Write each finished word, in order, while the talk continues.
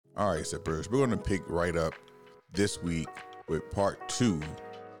All right, Sippers, we're going to pick right up this week with part 2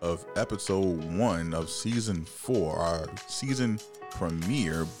 of episode 1 of season 4, our season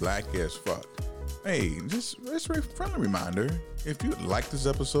premiere, Black as Fuck. Hey, just a friendly reminder, if you like this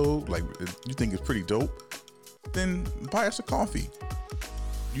episode, like if you think it's pretty dope, then buy us a coffee.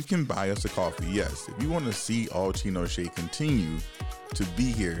 You can buy us a coffee, yes. If you want to see All Tea No Shade continue to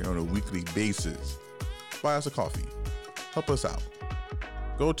be here on a weekly basis, buy us a coffee. Help us out.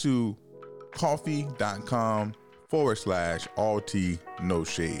 Go to coffee.com/All Tea No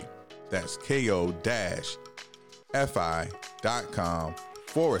Shade. That's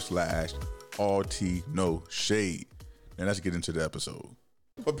ko-fi.com/All Tea No Shade. And let's get into the episode.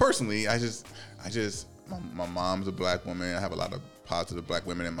 But personally, my mom's a black woman. I have a lot of positive black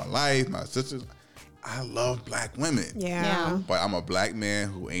women in my life. My sisters, I love black women. Yeah. But I'm a black man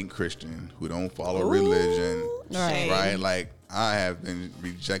who ain't Christian, who don't follow religion. Right? Like, I have been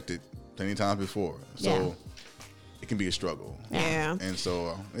rejected plenty of times before. So it can be a struggle. Yeah. And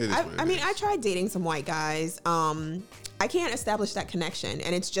so it is what it is. I tried dating some white guys. I can't establish that connection,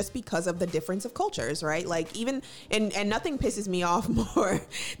 and it's just because of the difference of cultures, right? Like, even and nothing pisses me off more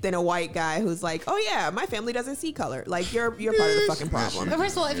than a white guy who's like, "Oh yeah, my family doesn't see color." Like, you're part of the fucking problem. But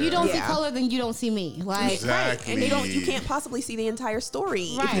first of all, if you don't see color, then you don't see me. Like, exactly. Right. And you can't possibly see the entire story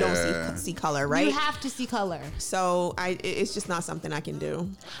if you don't see color, right? You have to see color. So it's just not something I can do.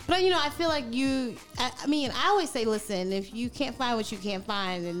 But I feel like I always say, listen, if you can't find what you can't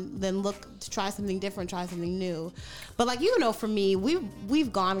find, then look to try something different, try something new. But like, for me,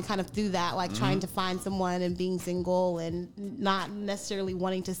 we've gone kind of through that, like trying to find someone and being single and not necessarily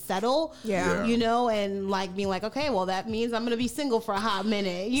wanting to settle. Yeah. And like being like, okay, well, that means I'm going to be single for a hot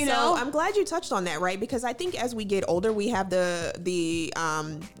minute, So I'm glad you touched on that, right? Because I think as we get older, we have the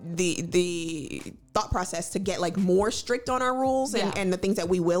thought process to get like more strict on our rules and the things that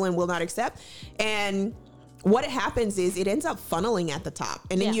we will and will not accept. And what happens is it ends up funneling at the top,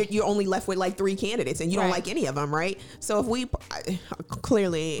 and then you're only left with like 3 candidates, and you don't like any of them, right? So if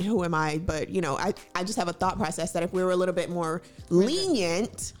clearly, who am I? But I just have a thought process that if we were a little bit more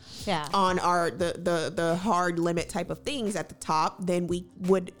lenient on the hard limit type of things at the top, then we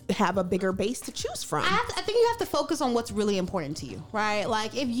would have a bigger base to choose from. I think you have to focus on what's really important to you, right?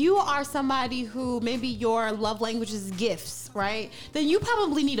 Like, if you are somebody who maybe your love language is gifts, right? Then you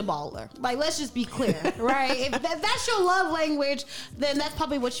probably need a baller. Like, let's just be clear, right? If that's your love language, then that's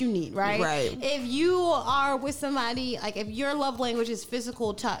probably what you need, right? Right. If you are with somebody, like if your love language is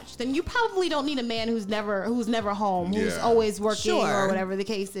physical touch, then you probably don't need a man who's never home, who's always working or whatever the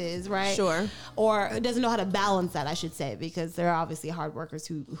case is, right? Sure. Or doesn't know how to balance that, I should say, because there are obviously hard workers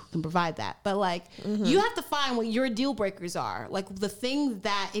who can provide that. But like, you have to find what your deal breakers are, like the things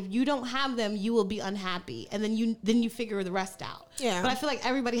that if you don't have them, you will be unhappy, and then you figure the rest out. Yeah. But I feel like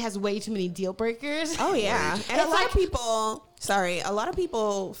everybody has way too many deal breakers. Oh yeah. And a lot of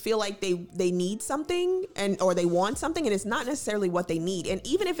people feel like they need something or they want something, and it's not necessarily what they need. And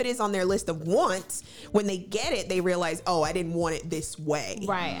even if it is on their list of wants, when they get it, they realize, oh, I didn't want it this way.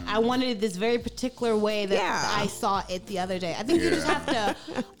 Right. I wanted it this very particular way that I saw it the other day. I think you just have to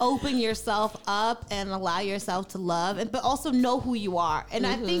open yourself up and allow yourself to love, but also know who you are. And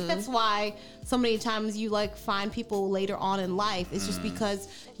I think that's why so many times you like find people later on in life. It's just because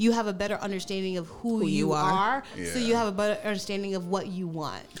you have a better understanding of who you are. So you have a better understanding of what you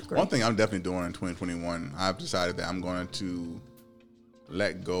want. Great. One thing I'm definitely doing in 2021, I've decided that I'm going to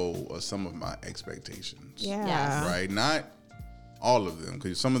let go of some of my expectations. Yeah. Yes. Right? Not all of them,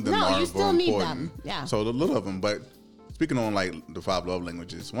 because some of them are you still very need important. them. Yeah. So the little of them, but speaking on like the 5 love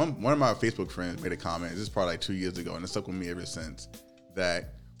languages, one of my Facebook friends made a comment, this is probably like 2 years ago, and it stuck with me ever since,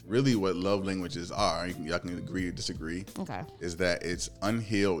 that really what love languages are, y'all can agree or disagree, is that it's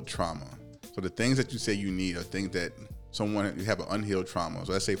unhealed trauma. So the things that you say you need are things that you have an unhealed trauma.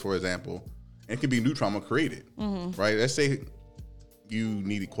 So let's say, for example, it could be new trauma created, right? Let's say you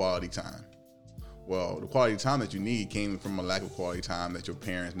needed quality time. Well, the quality time that you need came from a lack of quality time that your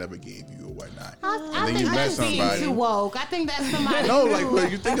parents never gave you or whatnot. I think that's being too woke. I think that's somebody no, like,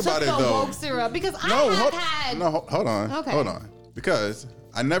 when you think about it, though. Woke syrup, because hold on. Because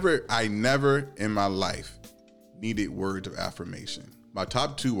I never in my life needed words of affirmation. My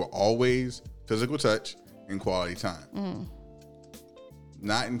top 2 were always physical touch and quality time.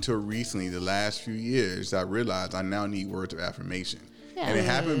 Not until recently, the last few years, I realized I now need words of affirmation. Yeah. And it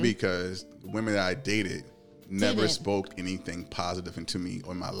happened because the women that I dated never spoke anything positive into me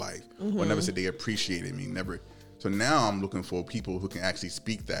or my life, or never said they appreciated me. Never. So now I'm looking for people who can actually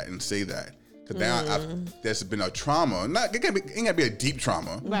speak that and say that. Because now there's been a trauma. It ain't gotta be a deep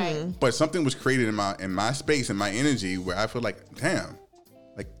trauma, right? But something was created in my space and my energy where I feel like, damn,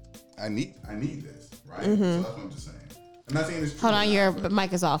 like I need this, right? So that's what I'm just saying. I'm not saying it's true. Hold on, your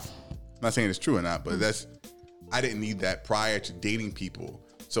mic is off. I'm not saying it's true or not, but I didn't need that prior to dating people.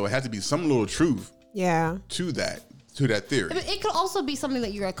 So it has to be some little truth to that theory. It could also be something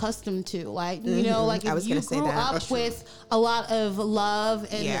that you're accustomed to. Like, you know, like if you grew up with a lot of love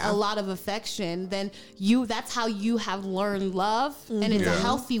and a lot of affection, then that's how you have learned love. And it's a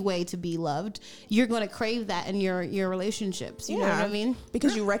healthy way to be loved. You're going to crave that in your relationships. You know what I mean?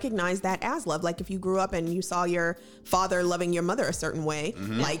 Because you recognize that as love. Like if you grew up and you saw your father loving your mother a certain way,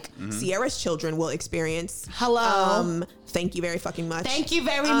 like Sierra's children will experience. Hello. Thank you very fucking much. Thank you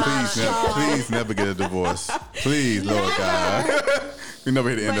very much. Please never get a divorce. Please, Lord God. We never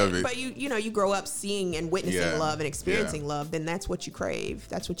hit the end of it. But you grow up seeing and witnessing love and experiencing love, then that's what you crave.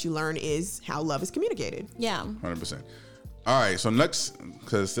 That's what you learn is how love is communicated. Yeah. 100%. All right, so next,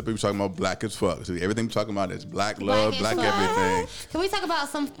 because Sippy was talking about black as fuck. So everything we're talking about is black love, black everything. Can we talk about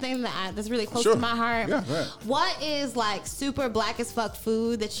something that's really close to my heart? Yeah, right. What is like super black as fuck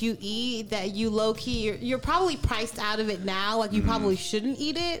food that you eat that you low key, you're probably priced out of it now, like you probably shouldn't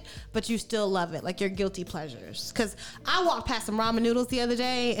eat it, but you still love it, like your guilty pleasures? Because I walked past some ramen noodles the other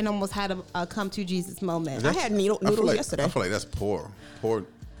day and almost had a come to Jesus moment. I had noodles yesterday. I feel like that's poor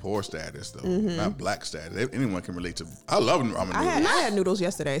status though, not black status. Anyone can relate to. I love ramen noodles. I had noodles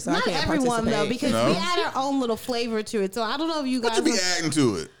yesterday, so not I can't everyone participate. though, because we add our own little flavor to it. So I don't know if you guys. What you be adding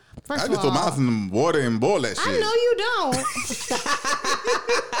to it? First I of just throw all, mine in the water and boil that shit. I know you don't.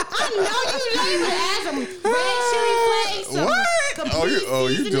 I know you don't. You add some red chili flakes. What?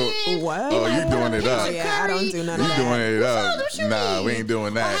 You doing what? Oh, you doing it up? Yeah, I don't do none of that. You doing it up? Nah, we ain't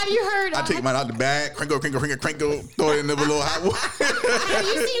doing that. Well, have you heard? I take mine out the bag, crinkle, throw it in the little hot water. Have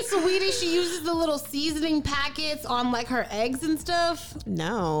you seen Sweetie? She uses the little seasoning packets on like her eggs and stuff.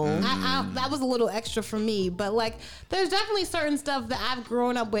 No, that was a little extra for me, but like, there's definitely certain stuff that I've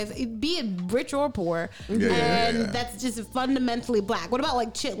grown up with, be it rich or poor, that's just fundamentally black. What about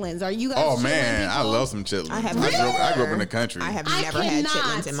like chitlins? Are you guys? Oh man, I love some chitlins. I grew up in the country. I have never had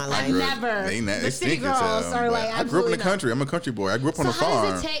chitlins in my life. I've never. The city girls are like. I grew up in the country. I'm a country boy. I grew up on a farm.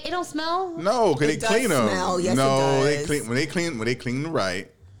 How does it taste? It don't smell. No, because they clean them. Yes, no, it does. when they clean them right.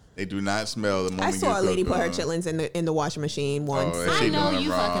 They do not smell the moment. I saw a lady put her chitlins in the washing machine once. I know you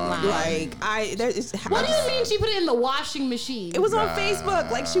fucking lying. What do you mean she put it in the washing machine? It was on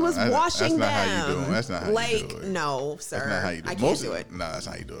Facebook. Like she was washing them. That's not how you do it. That's not how you do it. No, sir. That's not how you do it. I can't do it. No, that's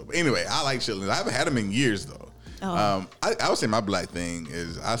how you do it. But anyway, I like chitlins. I haven't had them in years though. I would say my black thing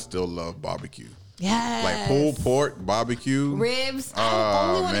is I still love barbecue. Yes. Like pulled pork, barbecue. Ribs. I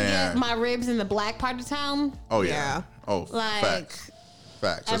only want to get my ribs in the black part of town. Oh, yeah. Oh, like,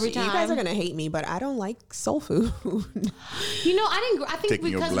 facts. Every time. You guys are going to hate me, but I don't like soul food. You know, I think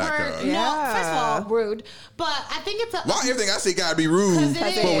taking because we're... No, first of all, rude. But I think it's a... Why everything I say got to be rude?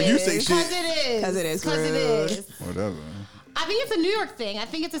 But when you say shit... Because it is. Whatever. I think it's a New York thing. I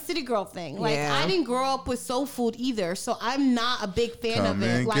think it's a city girl thing. Like, I didn't grow up with soul food either, so I'm not a big fan of it.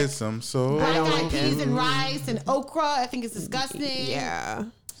 And like, get some soul. Black-eyed peas and rice and okra, I think it's disgusting. Yeah.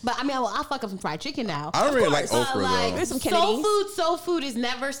 But I mean, I'll fuck up some fried chicken now. I don't really like okra though. There's some soul food is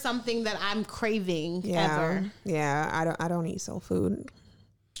never something that I'm craving ever. Yeah, I don't eat soul food.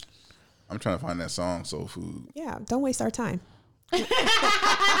 I'm trying to find that song, Soul Food. Yeah, don't waste our time.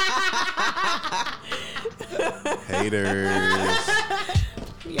 Haters.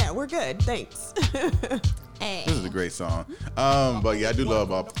 Yeah, we're good. Thanks. Hey. This is a great song. But yeah, I do love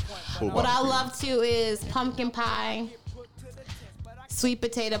what I love too is pumpkin pie. Sweet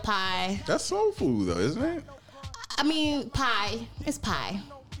potato pie. That's soul food though, isn't it? I mean, pie. It's pie.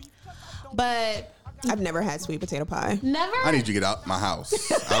 But I've never had sweet potato pie. Never? I need you to get out my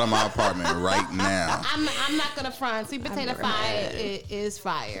house, out of my apartment right now. I'm not going to front. Sweet potato pie is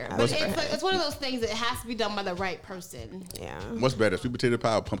fire. But it's one of those things that has to be done by the right person. Yeah. What's better, sweet potato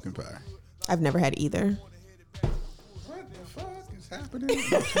pie or pumpkin pie? I've never had either. What the fuck is happening?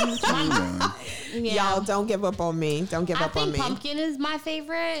 Y'all don't give up on me. Don't give up on me. I think pumpkin is my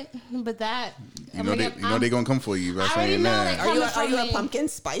favorite, but that... You know they're gonna come for you by saying that. Are you a pumpkin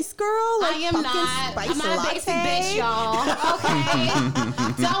spice girl? Like I am not. I'm not a basic bitch, y'all.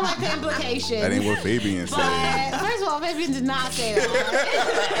 Okay. Don't like the implication. That ain't what Fabian said. First of all, Fabian did not say that.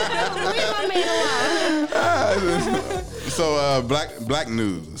 Leave my man alone. So black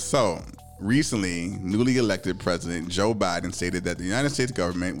news. So recently, newly elected President Joe Biden stated that the United States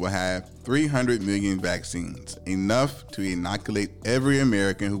government will have 300 million vaccines, enough to inoculate every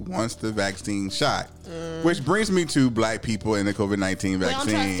American who wants the vaccine shot. Which brings me to black people and the COVID-19 vaccine. Don't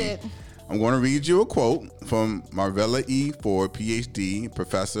trust it. I'm going to read you a quote from Marvella E. Ford, PhD,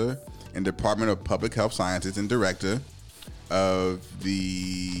 professor in Department of Public Health Sciences and director of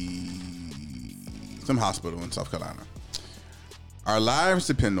the some hospital in South Carolina. Our lives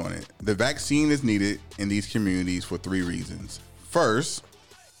depend on it. The vaccine is needed in these communities for 3 reasons. First,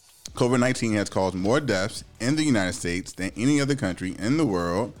 COVID-19 has caused more deaths in the United States than any other country in the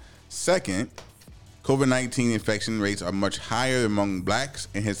world. Second, COVID-19 infection rates are much higher among blacks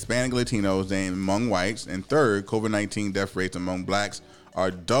and Hispanic Latinos than among whites. And third, COVID-19 death rates among blacks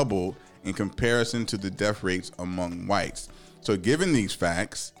are double in comparison to the death rates among whites. So given these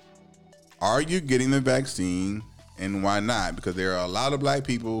facts, are you getting the vaccine? And why not? Because there are a lot of black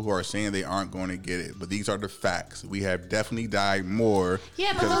people who are saying they aren't going to get it. But these are the facts. We have definitely died more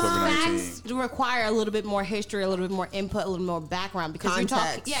because of COVID-19. Facts require a little bit more history, a little bit more input, a little more background. Because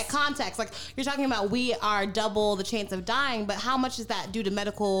context. Context. Like you're talking about we are double the chance of dying, but how much is that due to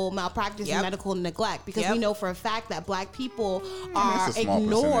medical malpractice and medical neglect? Because we know for a fact that black people are That's a small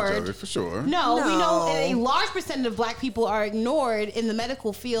ignored. percentage of it, for sure. No, we know a large percentage of black people are ignored in the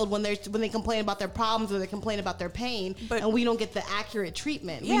medical field when they complain about their problems or they complain about their pain. And we don't get the accurate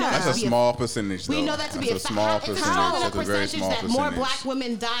treatment. Yeah. We know That's a small percentage, though. We know that to be a small percentage. That's a very small that percentage. more black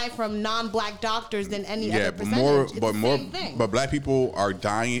women die from non-black doctors than any other percentage. But black people are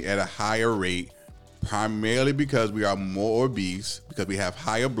dying at a higher rate, primarily because we are more obese, because we have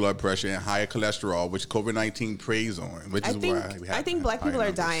higher blood pressure and higher cholesterol, which COVID-19 preys on. I think black people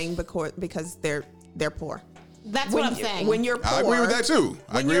are dying because they're poor. That's what I'm saying. When you're poor, I agree with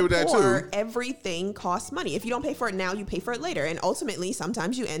that too. Everything costs money. If you don't pay for it now, you pay for it later, and ultimately,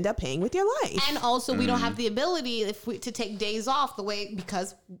 sometimes you end up paying with your life. And also, we don't have the ability to take days off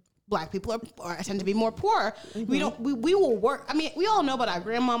because black people tend to be more poor. Mm-hmm. We will work. I mean, we all know about our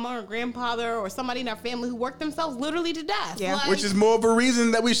grandmama or grandfather or somebody in our family who worked themselves literally to death. Yeah. Which is more of a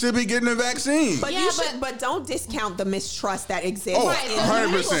reason that we should be getting a vaccine. But don't discount the mistrust that exists. Oh,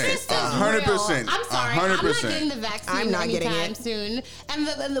 100%. 100%. I'm sorry. 100%. I'm not getting the vaccine anytime soon. And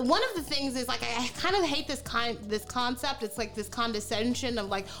the one of the things is like I kind of hate this concept. It's like this condescension of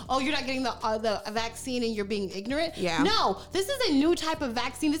like, oh, you're not getting the vaccine and you're being ignorant. Yeah. No, this is a new type of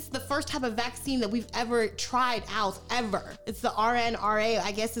vaccine. This is the first type of vaccine that we've ever tried out ever. It's the RNRA,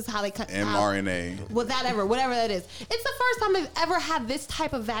 I guess is how they cut mRNA. Whatever that is. It's the first time they've ever had this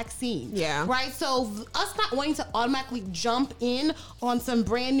type of vaccine. Yeah. Right? So us not wanting to automatically jump in on some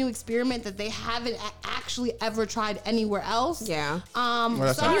brand new experiment that they haven't actually ever tried anywhere else. Yeah.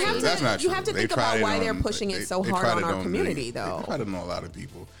 That's not true. You have to think about why they're pushing it so hard on our community, though. They try to know a lot of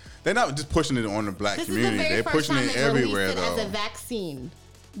people. They're not just pushing it on the black community. They're pushing it everywhere, though. As a vaccine.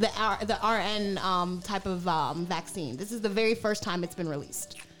 The RN type of vaccine. This is the very first time it's been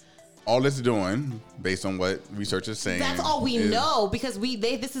released. All it's doing, based on what research is saying, that's all we know because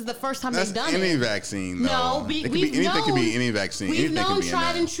this is the first time they've done any it. Vaccine, though. No, anything can be any vaccine. We've anything known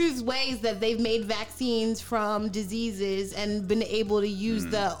tried and true ways that they've made vaccines from diseases and been able to use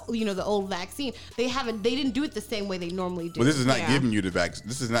the old vaccine. They didn't do it the same way they normally do. Well, this is not giving you the vaccine.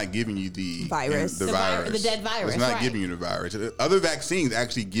 This is not giving you the virus, the dead virus. It's not giving you the virus. Other vaccines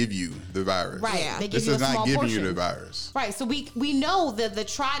actually give you the virus. Right. Yeah. This is not giving you the virus. Right. So we know that the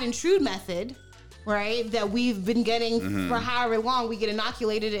tried and true method, right, that we've been getting for however long, we get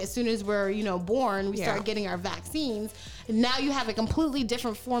inoculated as soon as we're born. We start getting our vaccines. And now you have a completely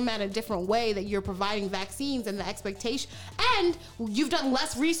different format, a different way that you're providing vaccines and the expectation. And you've done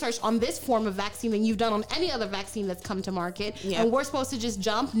less research on this form of vaccine than you've done on any other vaccine that's come to market. Yep. And we're supposed to just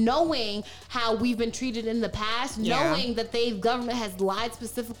jump, knowing how we've been treated in the past, knowing that the government has lied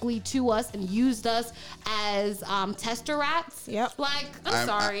specifically to us and used us as tester rats. Yep. Like, I'm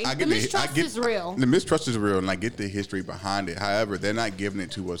sorry. The mistrust is real. The mistrust is real, and I get the history behind it. However, they're not giving it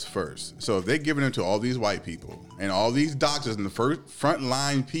to us first. So if they're giving it to all these white people and all these doctors and the front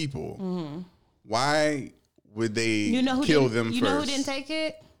line people, why would they kill them first? You know who didn't take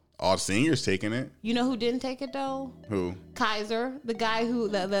it? All seniors taking it. You know who didn't take it though? Who? Kaiser, the guy who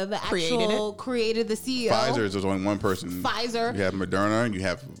the actual created the CEO. Pfizer is only one person. Pfizer. You have Moderna, and you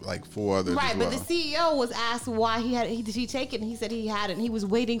have like 4 others. Right, as well. But the CEO was asked why did he take it, and he said he hadn't. He was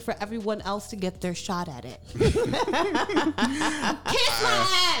waiting for everyone else to get their shot at it. Kiss my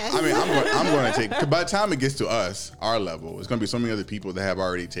ass. I mean, I'm going to take. By the time it gets to us, our level, it's going to be so many other people that have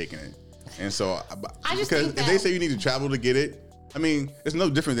already taken it, and so I just because think that if they say you need to travel to get it. I mean, it's no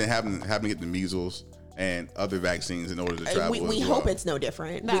different than having to get the measles and other vaccines in order to travel. We hope it's no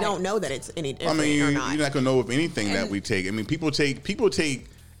different. Right. We don't know that it's any different. I mean, or not. You're not gonna know of anything that we take. I mean, people take.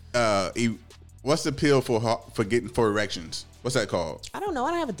 What's the pill for erections? What's that called? I don't know.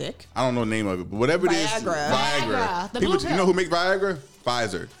 I don't have a dick. I don't know the name of it, but whatever it is. Viagra. People, you know who make Viagra?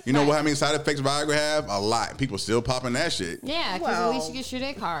 Pfizer. You know how many side effects Viagra have? A lot. People still popping that shit. Yeah, because at least you get your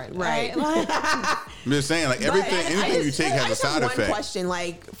dick hard. Right. I'm just saying, like, anything you take has a side effect. One question,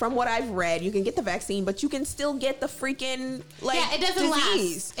 like, from what I've read, you can get the vaccine, but you can still get the freaking, like, it doesn't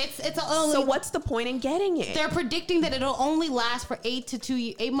disease. last. It's only. So what's the point in getting it? They're predicting that it'll only last for 8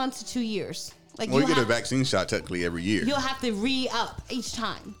 months to 2 years. Like, you get a vaccine shot technically every year. You'll have to re-up each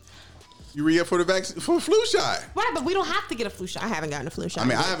time. You re-up for the vaccine for a flu shot. Right, but we don't have to get a flu shot. I haven't gotten a flu shot. I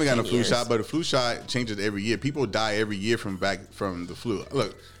mean, I haven't gotten a flu shot, but a flu shot changes every year. People die every year from the flu.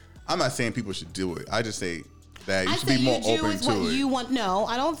 Look, I'm not saying people should do it. I just say that you should be more open to it. You want? No,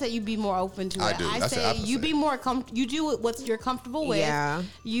 I don't say you be more open to it. I do. I say you be more you do what you're comfortable with. Yeah.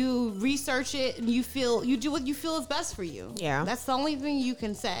 You research it and you do what you feel is best for you. Yeah. That's the only thing you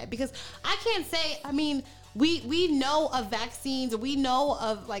can say, because I can't say. I mean, we know of vaccines, or we know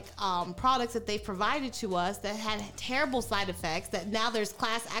of products that they've provided to us that had terrible side effects, that now there's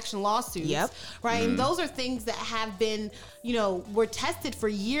class action lawsuits. Yep. Right. And those are things that have been, were tested for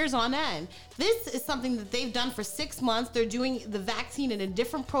years on end. This is something that they've done for 6 months. They're doing the vaccine in a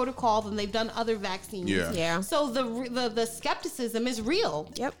different protocol than they've done other vaccines. Yeah. So the skepticism is real.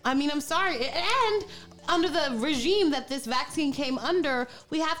 Yep. I mean, I'm sorry. And under the regime that this vaccine came under,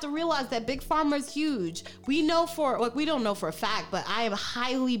 we have to realize that Big Pharma is huge. We know we don't know for a fact, but I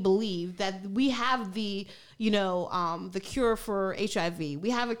highly believe that we have the cure for HIV. We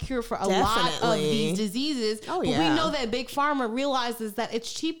have a cure for a lot of these diseases. Oh, but yeah. we know that Big Pharma realizes that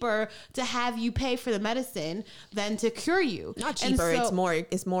it's cheaper to have you pay for the medicine than to cure you. Not cheaper,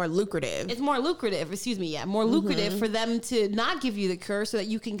 it's more lucrative. It's more lucrative, more lucrative for them to not give you the cure so that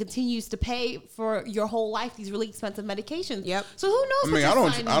you can continue to pay for your whole life these really expensive medications. Yep. So who knows?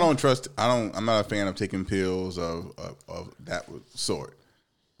 I'm not a fan of taking pills of that sort.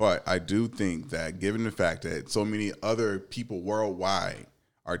 But I do think that, given the fact that so many other people worldwide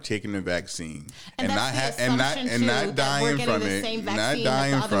are taking the vaccine and not dying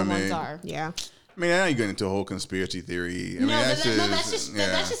from it, yeah. I mean, now you're getting into a whole conspiracy theory. That's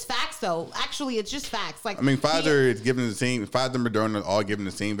just facts, though. Actually, it's just facts. Like, I mean, Pfizer is giving the same. Pfizer and Moderna are all giving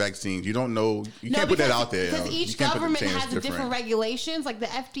the same vaccines. You don't know. You can't put that out there. Because each government has different regulations. Like the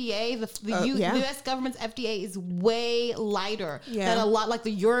FDA, the U.S. government's FDA is way lighter than a lot like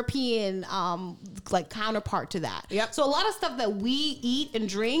the European counterpart to that. Yep. So a lot of stuff that we eat and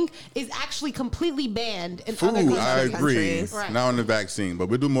drink is actually completely banned in other countries. I agree. Right. Now on the vaccine, but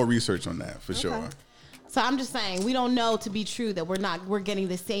we'll do more research on that for sure. So I'm just saying, we don't know to be true that we're getting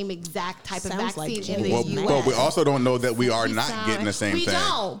the same exact type of vaccine in the U.S. But we also don't know that we are not getting the same thing. We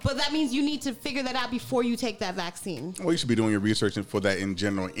don't, but that means you need to figure that out before you take that vaccine. Well, you should be doing your research for that in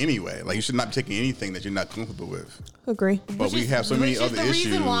general anyway. Like, you should not be taking anything that you're not comfortable with. Agree. But we have so many other issues. Which is the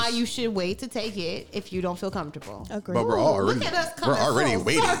reason why you should wait to take it if you don't feel comfortable. Agree. But we're already waiting.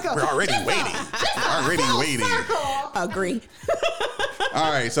 We're already waiting. Agree. All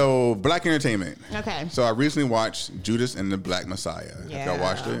right, so Black entertainment. Okay. So I recently watched Judas and the Black Messiah. Yeah. Y'all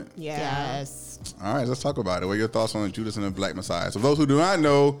watched it? Yeah. Yes. All right, let's talk about it. What are your thoughts on Judas and the Black Messiah? So for those who do not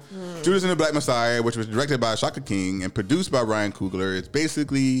know, Judas and the Black Messiah, which was directed by Shaka King and produced by Ryan Coogler, it's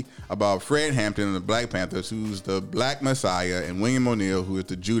basically about Fred Hampton and the Black Panthers, who's the Black Messiah, and William O'Neill, who is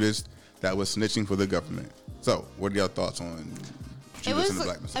the Judas that was snitching for the government. So what are your thoughts on Judas and the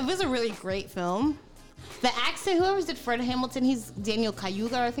Black Messiah? It was a really great film. The accent, whoever did Fred Hamilton, he's Daniel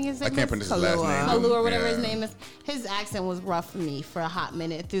Kaluuya, I think his name is. I can't pronounce his last name. Kaluuya, or whatever his name is. His accent was rough for me for a hot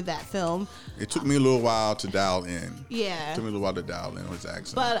minute through that film. It took me a little while to dial in. Yeah. It took me a little while to dial in his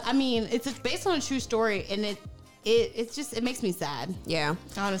accent. But, I mean, it's based on a true story, and it makes me sad. Yeah.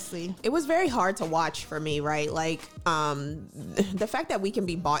 Honestly. It was very hard to watch for me, right? Like, the fact that we can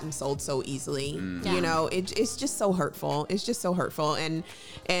be bought and sold so easily, it's just so hurtful. It's just so hurtful. And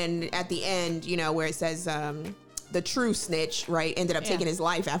at the end, where it says, the true snitch, right, ended up taking his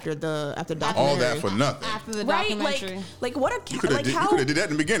life after the documentary. All that for nothing. After the documentary. Right? Like what a you could have did that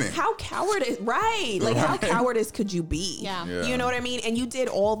in the beginning. How cowardice, right? Like how cowardice could you be? Yeah. You know what I mean? And you did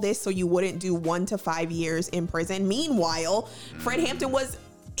all this so you wouldn't do 1 to 5 years in prison. Meanwhile, Fred Hampton was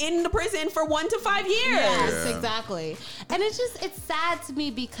in the prison for 1 to 5 years. Yes, exactly. And it's sad to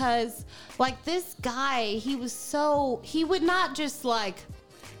me because like this guy, he would not just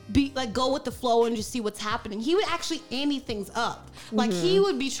go with the flow and just see what's happening. He would actually ante things up. Like he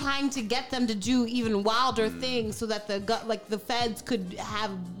would be trying to get them to do even wilder things so that the feds could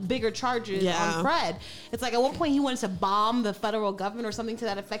have bigger charges on Fred. It's like at one point he wanted to bomb the federal government or something to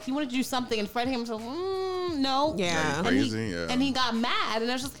that effect. He wanted to do something, and Fred Hampton was No. Yeah. Crazy. And he got mad, and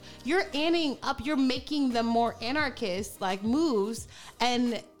I was just, you're amping up, you're making them more anarchist like moves,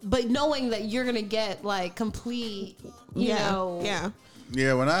 but knowing that you're gonna get like complete, you know. Yeah.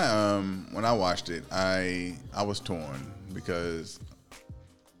 Yeah. When I watched it, I was torn because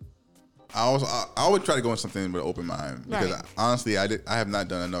I always try to go in something with an open mind because honestly, I have not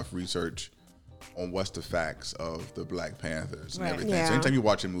done enough research on what's the facts of the Black Panthers and everything. Yeah. So anytime you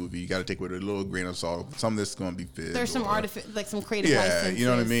watch a movie, you got to take it with a little grain of salt. Some of this is going to be filled. There's some like some creative licenses. You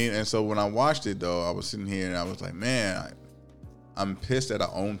know what I mean? And so when I watched it, though, I was sitting here and I was like, man, I'm pissed at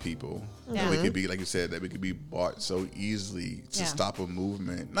our own people. That we could be, like you said, that we could be bought so easily to stop a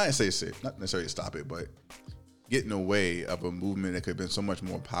movement. Not necessarily stop it, but get in the way of a movement that could have been so much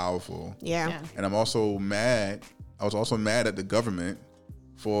more powerful. Yeah. And I'm also mad. I was also mad at the government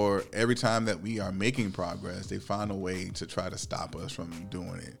for every time that we are making progress, they find a way to try to stop us from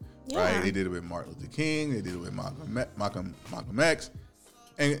doing it. Yeah. Right? They did it with Martin Luther King. They did it with Malcolm X.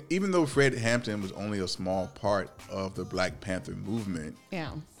 And even though Fred Hampton was only a small part of the Black Panther movement,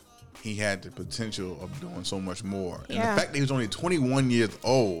 he had the potential of doing so much more. And the fact that he was only 21 years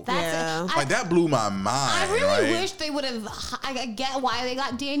old, that blew my mind. I really wish they would have, I get why they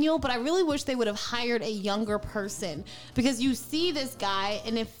got Daniel, but I really wish they would have hired a younger person, because you see this guy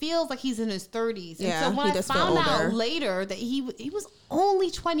and it feels like he's in his 30s. Yeah, and so when I found out later that he was only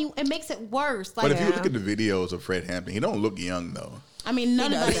 20, it makes it worse. Like, but if you look at the videos of Fred Hampton, he don't look young though. I mean,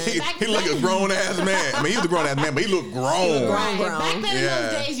 none of us. He looked a grown ass man. I mean, he was a grown ass man, but he looked grown. Right. Back then in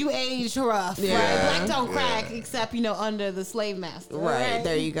those days, you aged rough. Yeah. Right? Black don't crack except, under the slave master. Right.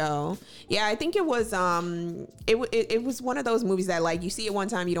 There you go. Yeah, I think it was it was one of those movies that, like, you see it one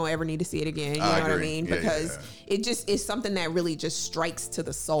time, you don't ever need to see it again. You know what I mean? Because it just is something that really just strikes to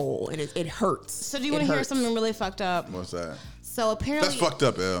the soul, and it hurts. So do you want to hear something really fucked up? What's that? So apparently, that's fucked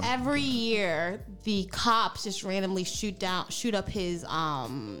up, Elle. Every year, the cops just randomly shoot up his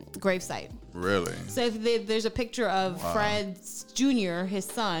gravesite. Really? So there's a picture of Fred Jr., his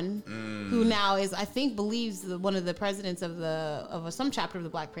son, who now is, I think, believes one of the presidents of some chapter of the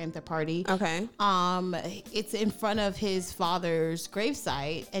Black Panther Party. Okay. It's in front of his father's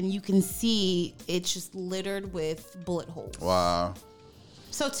gravesite, and you can see it's just littered with bullet holes. Wow.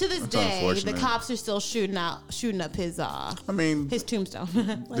 So to this day, the cops are still shooting up his his tombstone.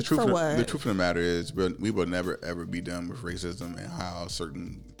 The truth of the matter is, we will never ever be done with racism and how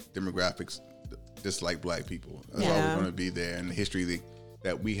certain demographics dislike Black people. That's always going to be there, and the history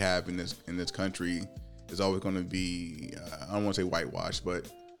that we have in this country is always going to be I don't want to say whitewashed,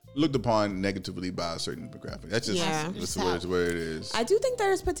 but looked upon negatively by a certain demographic. That's just what it is. I do think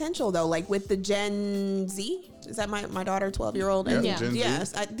there's potential though, like with the Gen Z. Is that my daughter, 12-year-old? Yeah, Gen Z.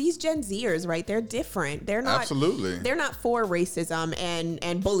 Yes, these Gen Zers, right? They're different. They're not absolutely. They're not for racism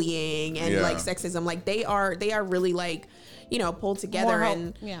and bullying and like sexism. Like they are really like, pulled together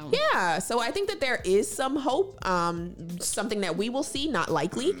and So I think that there is some hope. Something that we will see, not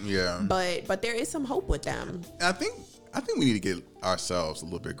likely. But there is some hope with them. I think we need to give ourselves a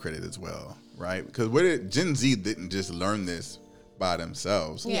little bit of credit as well, right? Because Gen Z didn't just learn this by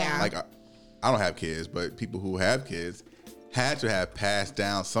themselves. Yeah. Like, I don't have kids, but people who have kids had to have passed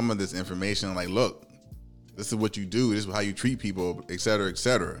down some of this information. Like, look, this is what you do. This is how you treat people, et cetera, et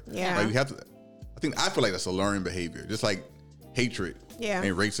cetera. Yeah. Like, we have to. I feel like that's a learned behavior, just like hatred. Yeah.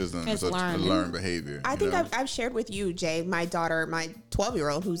 And racism is a learned behavior. I think I've shared with you, Jay, my daughter, my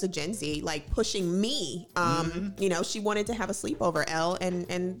 12-year-old, who's a Gen Z, like pushing me. She wanted to have a sleepover, Elle,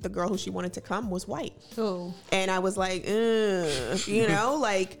 and the girl who she wanted to come was white. Oh. And I was like,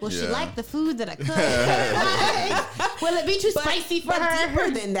 like. Well, she liked the food that I cooked. Will it be too spicy for her?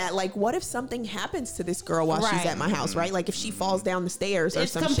 Deeper than that, like, what if something happens to this girl while she's at my house, right? Like, if she falls down the stairs or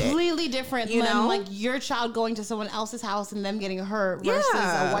some shit. It's completely different than, like, your child going to someone else's house and them getting hurt versus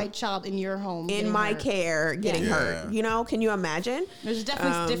a white child in your home. In my care, getting hurt. Can you imagine? There's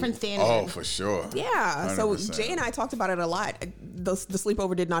definitely different standards. Oh, for sure. Yeah. 100%. So Jay and I talked about it a lot. The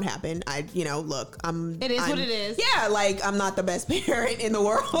sleepover did not happen. Look, it is what it is. Yeah, like, I'm not the best parent in the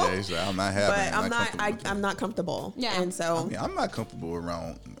world. Yeah, I'm not happy. But I'm not comfortable. Yeah. And so I'm not comfortable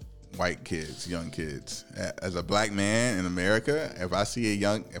around white kids, young kids. As a Black man in America, if I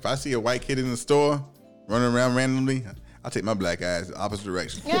see a white kid in the store running around randomly, I'll take my black ass the opposite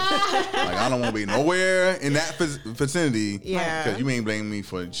direction. Like, I don't want to be nowhere in that vicinity. Yeah. Because you ain't blaming me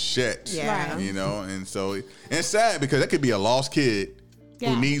for shit. Yeah. And so, and it's sad because that could be a lost kid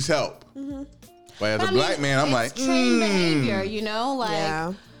who needs help. Mm-hmm. But as a Black man, I'm like, trained behavior,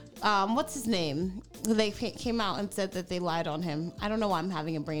 like, what's his name? They came out and said that they lied on him. I don't know why I'm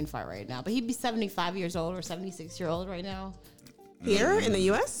having a brain fart right now, but he'd be 75 years old or 76 years old right now. Here in the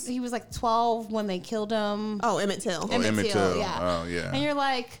U.S.? He was like 12 when they killed him. Oh, Emmett Till. Emmett Till, yeah. Oh, yeah. And you're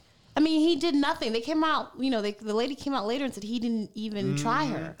like, I mean, he did nothing. They came out, the lady came out later and said he didn't even try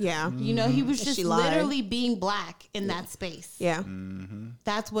her. Yeah. He was just literally being black in that space. Yeah.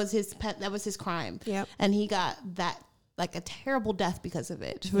 That was his crime. Yep. And he got that, like, a terrible death because of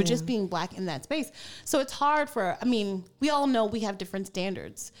it, for just being black in that space. So it's hard we all know we have different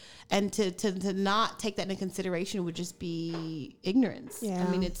standards. And to not take that into consideration would just be ignorance. Yeah.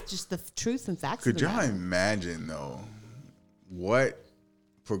 I mean, it's just the truth and facts. Could y'all imagine, though, what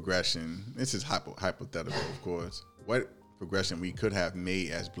progression, this is hypothetical, of course, what progression we could have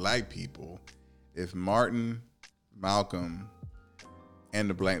made as black people if Martin, Malcolm, and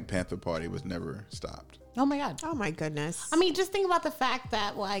the Black Panther Party was never stopped? Oh my God. Oh my goodness. I mean, just think about the fact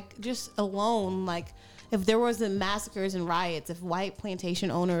that, like, just alone, like, if there wasn't massacres and riots, if white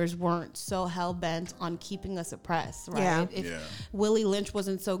plantation owners weren't so hell-bent on keeping us oppressed, right? If Willie Lynch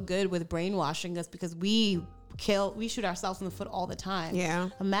wasn't so good with brainwashing us because we shoot ourselves in the foot all the time. Yeah.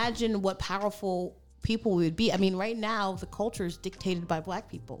 Imagine what powerful people we would be. I mean, right now, the culture is dictated by black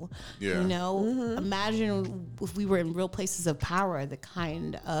people. Yeah. Imagine if we were in real places of power, the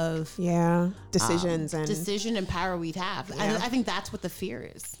kind of decision and power we'd have. Yeah. And I think that's what the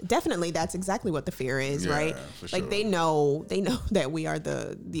fear is. Definitely, that's exactly what the fear is, right? Like, they know that we are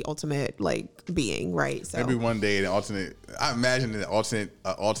the ultimate, like, being, right? So maybe one day I imagine the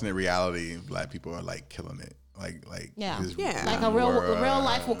alternate reality, black people are like killing it. Like like a real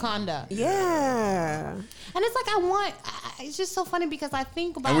life Wakanda. Yeah. And it's like it's just so funny because I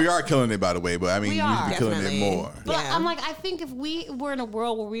think about, and we are killing it, by the way, but I mean, we should be killing it more. But I'm like, I think if we were in a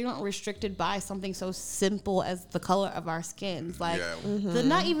world where we weren't restricted by something so simple as the color of our skins, like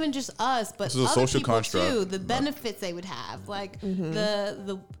not even just us, but other social people construct too, the benefits they would have, like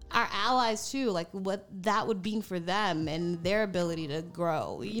our allies too, like what that would mean for them and their ability to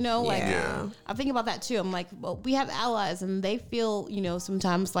grow. I think about that too. I'm like, well, we have allies and they feel,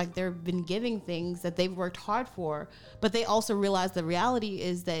 sometimes like they've been giving things that they've worked hard for, but they also realize the reality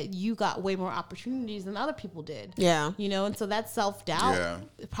is that you got way more opportunities than other people did. Yeah. And so that self-doubt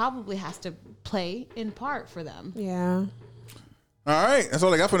probably has to play in part for them. Yeah. All right. That's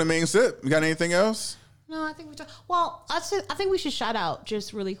all I got for the main sip. You got anything else? No, I think I think we should shout out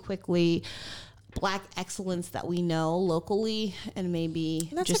just really quickly black excellence that we know locally and maybe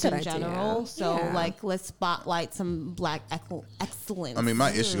just in general. Idea. So let's spotlight some black excellence. I mean, my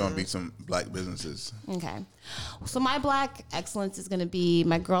issue is going to be some black businesses. Okay. So my black excellence is going to be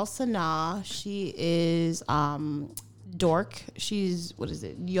my girl Sanaa. She is dork. She's,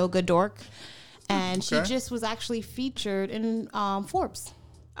 yoga dork. And she just was actually featured in Forbes.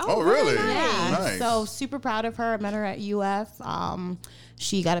 Oh, really? Yeah. Nice. So super proud of her. I met her at UF.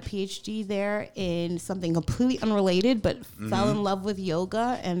 She got a PhD there in something completely unrelated, but fell in love with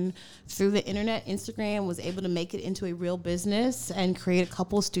yoga, and through the internet, Instagram, was able to make it into a real business and create a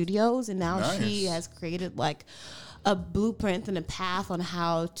couple of studios. And now she has created like a blueprint and a path on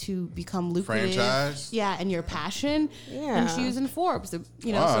how to become lucrative. Franchise? Yeah, and your passion. Yeah. And she was in Forbes. Wow,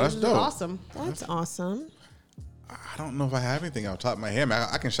 so that's dope. Awesome. That's awesome. I don't know if I have anything off the top of my head.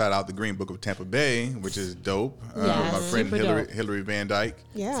 I can shout out the Green Book of Tampa Bay, which is dope. My friend Hillary Van Dyke.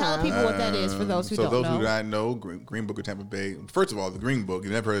 Yeah. Tell people what that is for those who don't know. So those who don't know, Green Book of Tampa Bay. First of all, the Green Book.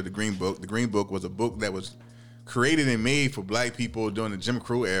 You've never heard of the Green Book. The Green Book was a book that was created and made for black people during the Jim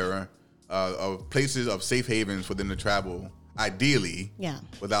Crow era, of places of safe havens for them to travel, ideally,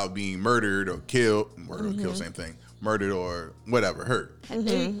 without being murdered or killed. Murdered or killed, same thing. Murdered or whatever, hurt.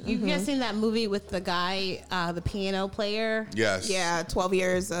 You guys seen that movie with the guy, the piano player? Yes. Yeah, 12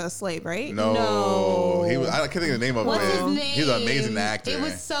 Years a Slave, right? No. He was, I can't think of the name of What's him. His name? He's an amazing actor. It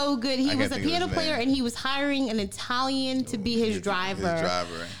was so good. He was a piano player and he was hiring an Italian to be his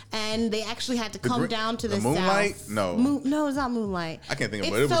driver. And they actually had to come down to the Moonlight? South. No, it's not Moonlight. I can't think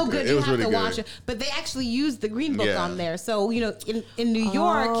of it. It's so good. It was really good. Watch it. But they actually used the Green Book on there. So, in New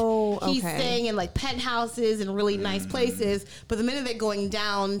York, he's staying in like penthouses and really nice places. But the minute they're going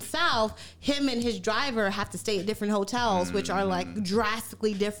down south, him and his driver have to stay at different hotels, which are like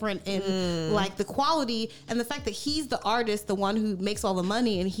drastically different in like the quality and the fact that he's the artist, the one who makes all the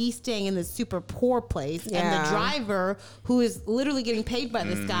money, and he's staying in this super poor place, and the driver, who is literally getting paid by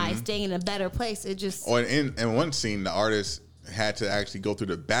this guy, staying in a better place. It just in one scene, the artist had to actually go through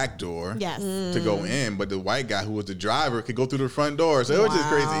the back door to go in, but the white guy who was the driver could go through the front door. So it was just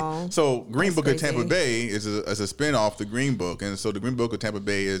crazy. So Green Book of Tampa Bay is a spin-off the Green Book. And so the Green Book of Tampa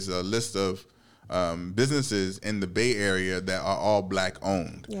Bay is a list of businesses in the Bay Area that are all black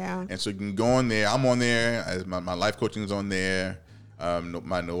owned. Yeah. And so you can go on there. I'm on there. As my life coaching is on there.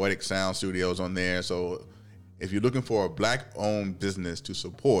 My Noetic Sound Studio is on there. So if you're looking for a Black-owned business to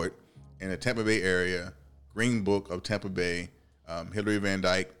support in the Tampa Bay area, Green Book of Tampa Bay, Hillary Van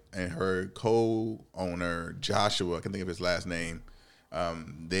Dyke and her co-owner, Joshua, I can think of his last name,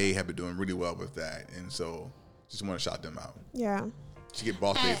 they have been doing really well with that. And so just want to shout them out. Yeah. To get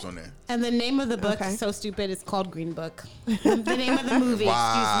Boss Babes on there. And the name of the book is so stupid. It's called Green Book. The name of the movie,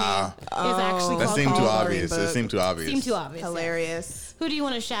 wow. is actually that called seemed too Green obvious. Book. It seemed too obvious. Seemed too obvious. Hilarious. Who do you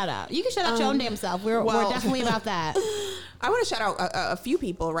want to shout out? You can shout out your own damn self. We're definitely about that. I want to shout out a few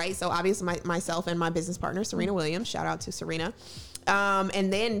people, right? So obviously myself and my business partner, Serena Williams. Shout out to Serena.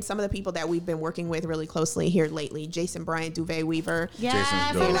 And then some of the people that we've been working with really closely here lately, Jason Bryant, Duvet Weaver. Yes,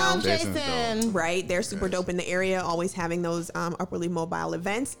 I love Jason. Right. They're super dope in the area, always having those upwardly mobile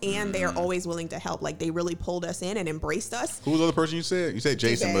events. And they're always willing to help. Like, they really pulled us in and embraced us. Who was the other person you said? You said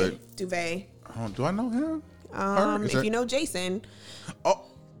Jason, Duvet. Do I know him? If you know Jason,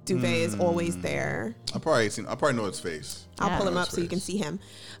 Duvet is always there. I probably know his face. I'll pull him up so you can see him.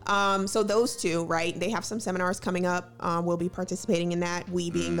 So those two, right? They have some seminars coming up. We'll be participating in that.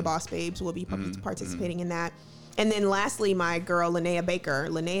 We being the Boss Babes will be participating in that. And then lastly, my girl, Linnea Baker.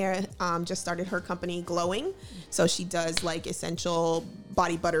 Linnea just started her company, Glowing. So she does like essential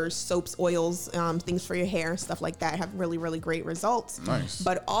body butters, soaps, oils, things for your hair, stuff like that. Have really, really great results. Nice.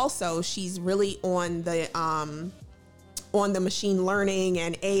 But also she's really on the machine learning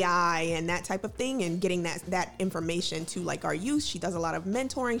and AI and that type of thing, and getting that information to like our youth. She does a lot of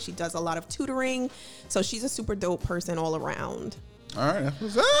mentoring. She does a lot of tutoring. So she's a super dope person all around. All right. And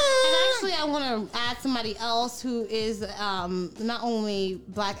actually, I want to add somebody else who is not only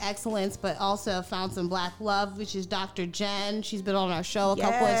Black excellence, but also found some Black love, which is Dr. Jen. She's been on our show a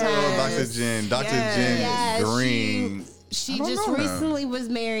couple of times. Dr. Jen Green. She just recently was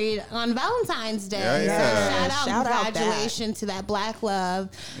married on Valentine's Day. Yeah. So shout out, congratulations to that Black love.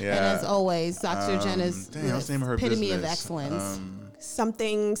 Yeah. And as always, Dr. Jen is the epitome of excellence.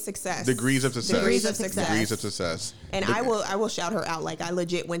 Something success. Degrees of success. Degrees of success. Degrees of success. And I will shout her out. Like, I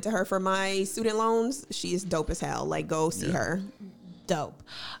legit went to her for my student loans. She is dope as hell. Like, go see her. Dope.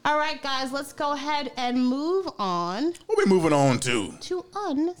 All right, guys, let's go ahead and move on. What are we moving on to? To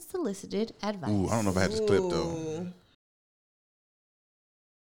unsolicited advice. Ooh, I don't know if I had this clip though.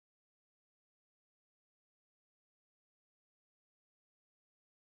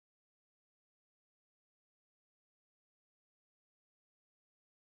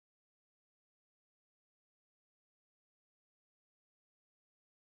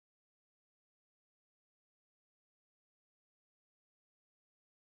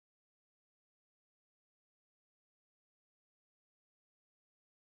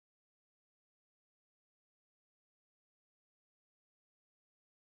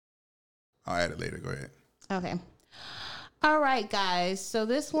 I'll add it later. Go ahead. Okay. All right, guys. So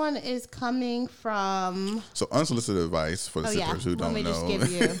this one is coming from... So unsolicited advice for the sippers who don't know. Just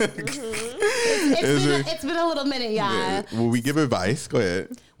give you. It's been a little minute, y'all. Yeah. Will we give advice? Go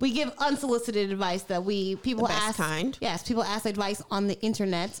ahead. We give unsolicited advice that people ask. Kind. Yes, people ask advice on the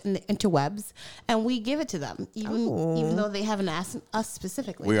internet and the interwebs, and we give it to them, even though they haven't asked us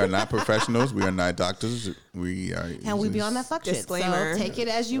specifically. We are not professionals. We are not doctors. We are, and we be on that fuck shit. So take it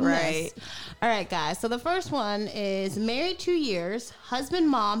as you must. All right, guys. So the first one is married 2 years. Husband,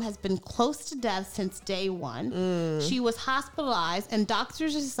 mom has been close to death since day one. She was hospitalized, and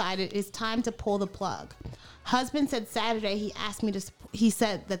doctors decided it's time to pull the plug. Husband said Saturday he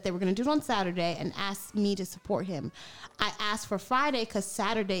said that they were going to do it on Saturday and asked me to support him. I asked for Friday because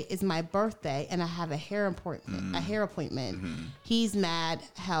Saturday is my birthday and I have a hair appointment. He's mad.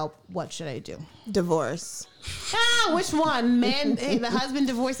 Help. What should I do? Divorce. Which one, man? The husband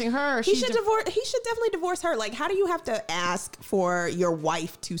divorcing her? Or he should definitely divorce her. Like, how do you have to ask for your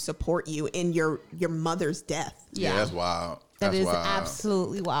wife to support you in your mother's death? Yeah, that's wild. That is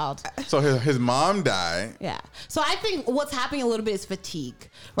absolutely wild. So his mom died. Yeah. So I think what's happening a little bit is fatigue,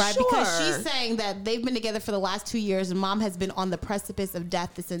 right? Sure. Because she's saying that they've been together for the last 2 years and mom has been on the precipice of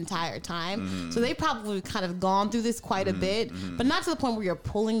death this entire time. So they probably kind of gone through this quite a bit, but not to the point where you're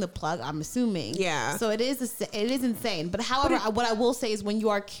pulling the plug, I'm assuming. Yeah. So it is insane. But however, what I will say is when you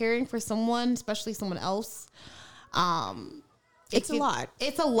are caring for someone, especially someone else, it's a lot.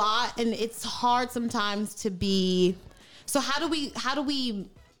 It's a lot, and it's hard sometimes to be... So how do we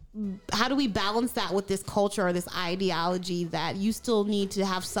balance that with this culture or this ideology that you still need to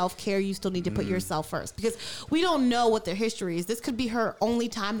have self-care, you still need to put yourself first? Because we don't know what their history is. This could be her only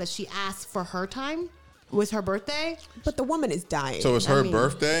time that she asked for her time. Was her birthday? But the woman is dying. So it's her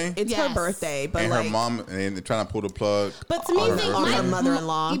birthday? It's her birthday. But and her mom, and they're trying to pull the plug. But to me, her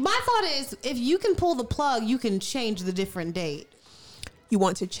mother-in-law. My thought is, if you can pull the plug, you can change the different date. you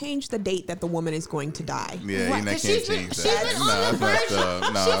want to change the date that the woman is going to die. Yeah, right. you can't change that. She's been on the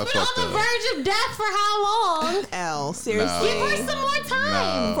verge of death for how long? L, seriously. Give her some more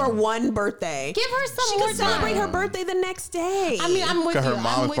time. For one birthday. Give her some she more can time. Celebrate her birthday the next day. I mean, I'm with you. Because her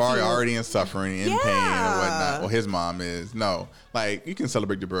mom is probably you. already in suffering, in pain and whatnot. Well, his mom is. No. Like, you can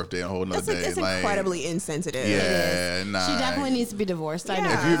celebrate your birthday a whole nother day. It's incredibly insensitive. Yeah, nah. She definitely needs to be divorced. I know.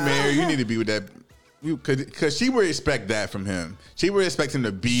 If you're married, you need to be with that. Because she would expect that from him. She would expect him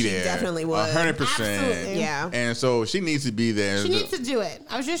to be there. Definitely would. 100%. Absolutely. Yeah. And so she needs to be there. She needs to do it.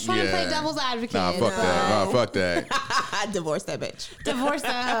 I was just trying to play devil's advocate. Nah, fuck that. Nah, fuck that. Divorce that bitch. Divorce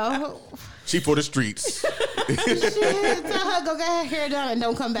that hoe. She for the streets. Shit. Tell her, go get her hair done and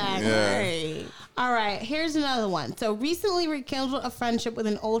don't come back. Yeah. Right. All right, here's another one. So recently rekindled a friendship with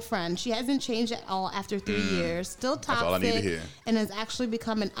an old friend. She hasn't changed at all after 3 years. Still toxic. That's all I need to hear. And has actually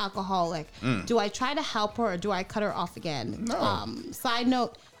become an alcoholic. Do I try to help her or do I cut her off again? No. Side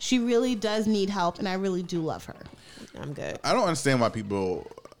note, she really does need help and I really do love her. I'm good. I don't understand why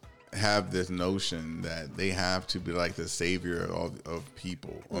people have this notion that they have to be like the savior of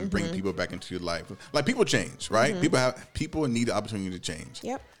people or bring people back into your life. Like, people change, right? People need the opportunity to change.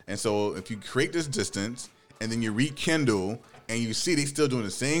 Yep. And so if you create this distance and then you rekindle and you see they still doing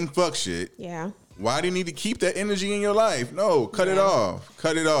the same fuck shit. Yeah. Why do you need to keep that energy in your life? No, cut it off.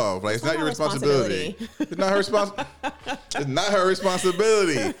 Cut it off. Like, it's not your responsibility. It's not her It's not her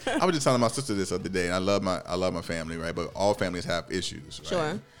responsibility. I was just telling my sister this other day, and I love my family, right? But all families have issues, right?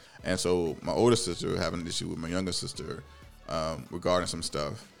 Sure. And so my older sister having an issue with my younger sister regarding some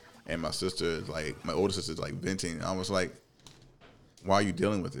stuff, and my older sister is like venting. I was like, why are you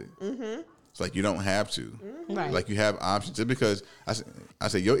dealing with it? Mm-hmm. It's like, you don't have to. Mm-hmm. Right. Like, you have options. Just because I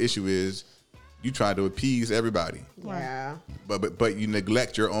said your issue is you try to appease everybody. Yeah. But you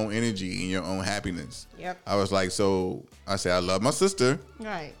neglect your own energy and your own happiness. Yep. I was like, so I said, I love my sister.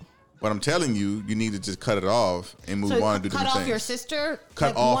 Right. But I'm telling you, you need to just cut it off and move on and do different things. Cut off your sister?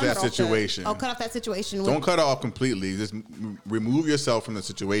 Cut off that situation. Cut off that situation. Don't cut off completely. Just remove yourself from the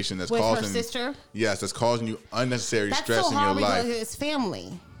situation that's with causing... her sister? Yes, that's causing you unnecessary stress in your life. That's so hard because it's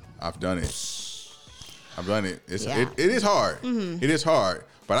family. I've done it. Yeah. It is hard. Mm-hmm. It is hard.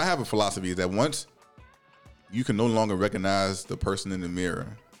 But I have a philosophy that once you can no longer recognize the person in the mirror,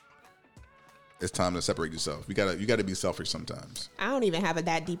 it's time to separate yourself. You gotta be selfish sometimes. I don't even have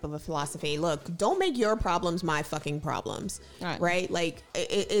that deep of a philosophy. Look, don't make your problems my fucking problems. Right? Like,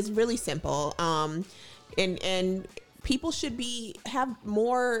 it's really simple. And people should have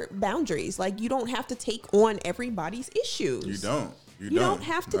more boundaries. Like, you don't have to take on everybody's issues. You don't. You don't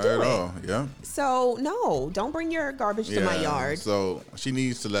have to Not do at it. all. Yeah. So no, don't bring your garbage to my yard. So she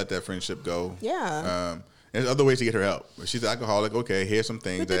needs to let that friendship go. Yeah. There's other ways to get her help. If she's an alcoholic, okay, here's some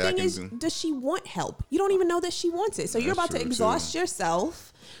things that I can do. Does she want help? You don't even know that she wants it. So you're about to exhaust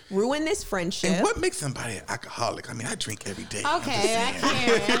yourself, ruin this friendship. And what makes somebody an alcoholic? I mean, I drink every day. Okay, I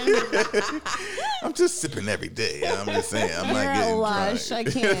can't. I'm just sipping every day. I'm just saying. I'm You're not getting lush. drunk.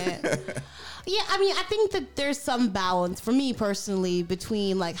 I can't. Yeah, I mean, I think that there's some balance for me personally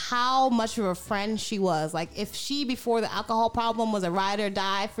between like how much of a friend she was. Like, if she, before the alcohol problem, was a ride or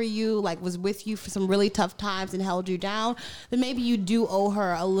die for you, like was with you for some really tough times and held you down, then maybe you do owe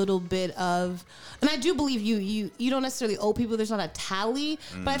her a little bit of. And I do believe you don't necessarily owe people. There's not a tally,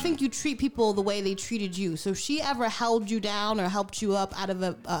 but I think you treat people the way they treated you. So if she ever held you down or helped you up out of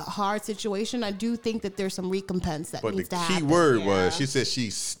a hard situation, I do think that there's some recompense that needs to happen. But the key word was, she said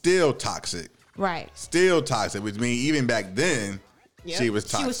she's still toxic. Right. Still toxic, which means even back then, she was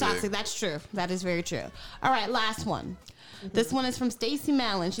toxic. She was toxic. That's true. That is very true. All right, last one. This one is from Stacey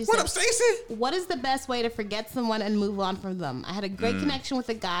Mallon. She said, "What up, Stacey? What is the best way to forget someone and move on from them? I had a great connection with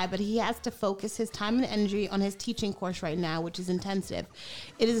a guy, but he has to focus his time and energy on his teaching course right now, which is intensive.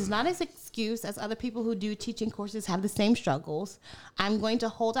 It is not his excuse, as other people who do teaching courses have the same struggles. I'm going to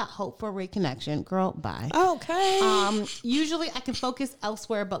hold out hope for a reconnection. Girl, bye. Okay. Usually I can focus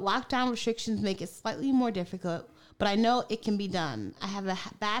elsewhere, but lockdown restrictions make it slightly more difficult. But I know it can be done. I have a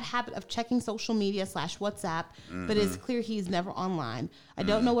bad habit of checking social media /WhatsApp, but it's clear he's never online. I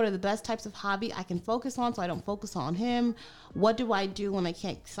don't know what are the best types of hobby I can focus on, so I don't focus on him. What do I do when I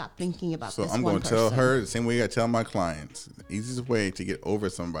can't stop thinking about this one person?" So I'm going to tell her the same way I tell my clients. The easiest way to get over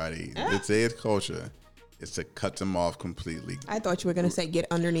somebody, let's say it's culture, is to cut them off completely. I thought you were going to say get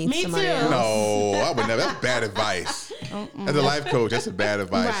underneath Me somebody too. else. No, I would never. That's bad advice. As a life coach, that's a bad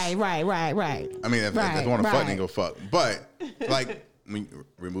advice. Right. I mean, if they want to fuck, then go fuck. But, like,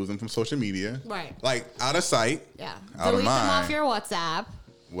 remove them from social media. Right. Like, out of sight. Yeah. Out Delete of mind. them off your WhatsApp.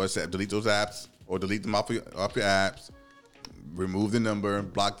 WhatsApp, delete those apps or delete them off your apps. Remove the number,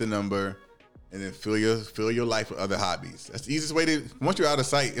 block the number. and then fill your life with other hobbies. That's the easiest way to. Once you're out of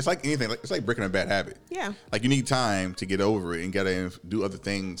sight, it's like anything. It's like breaking a bad habit. Yeah. Like you need time to get over it and gotta do other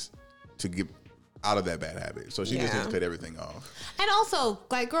things to get out of that bad habit. So she just needs to cut everything off. And also,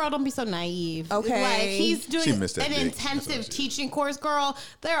 like, girl, don't be so naive. Okay. Like, he's doing an dick. intensive teaching course, girl.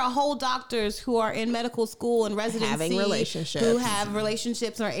 There are whole doctors who are in medical school and residency having relationships, who have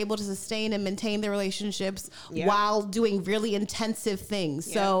relationships and are able to sustain and maintain their relationships while doing really intensive things.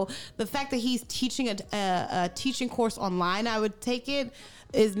 Yeah. So the fact that he's teaching a teaching course online, I would take it,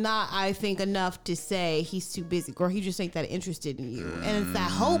 is not, I think, enough to say he's too busy. Girl, he just ain't that interested in you. And it's that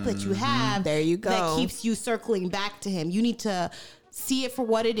hope that you have there you go. that keeps you circling back to him. You need to see it for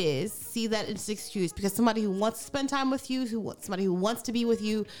what it is. See that it's an excuse, because somebody who wants to spend time with you, somebody who wants to be with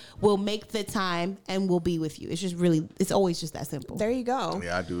you, will make the time and will be with you. It's just really, it's always just that simple. There you go.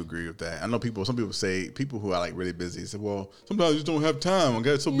 Yeah, I do agree with that. I know some people say, people who are like really busy say, well, sometimes I just don't have time. I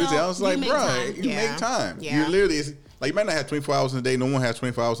got so busy. I was like, bro, you make time. Yeah. You literally, like, you might not have 24 hours in a day. No one has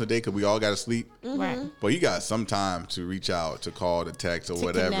 24 hours in a day because we all got to sleep. Right. But you got some time to reach out, to call, to text, or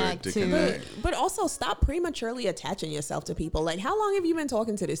whatever. To connect. But also stop prematurely attaching yourself to people. Like, how long have you been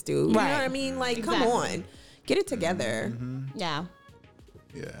talking to this dude? Right. You know what I mean? Like, come on. Get it together. Yeah.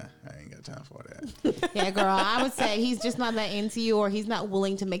 Yeah, I ain't got time for that. Yeah, girl, I would say he's just not that into you, or he's not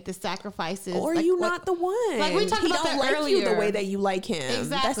willing to make the sacrifices. Or like, you not the one. Like we talked about that like earlier. you the way that you like him.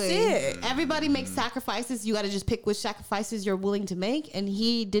 Exactly. That's it. Everybody makes sacrifices. You got to just pick which sacrifices you're willing to make, and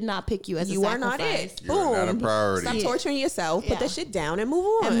he did not pick you as a sacrifice. You are not it. You're not a priority. Stop torturing yourself. Put that shit down and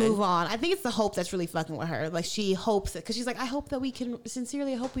move on. I think it's the hope that's really fucking with her. Like, she hopes it, because she's like, I hope that we can,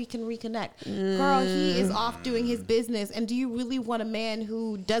 sincerely, I hope we can reconnect. Girl, he is off doing his business. And do you really want a man who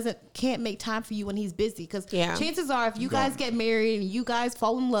can't make time for you when he's busy? Because chances are, if you guys get married and you guys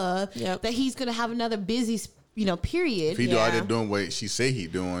fall in love, that he's going to have another busy period. If he out there doing what she say he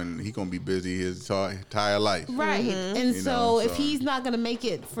doing, he gonna be busy his entire life. Right. And so if he's not gonna make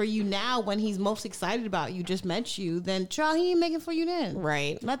it for you now when he's most excited about you, just met you, then child, he ain't making for you then.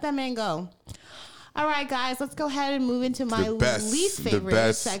 Right. Let that man go. All right, guys, let's go ahead and move into my least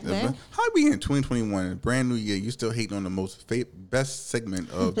favorite segment. How are we in 2021, brand new year? You still hating on the best segment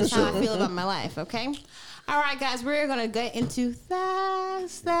of the show? How I feel about my life, okay? All right, guys, we're going to get into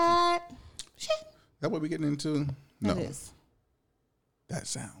that shit. That what we're getting into? No. It is. That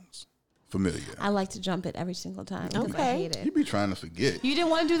sounds familiar. I like to jump it every single time. Okay. I hate it. You be trying to forget. You didn't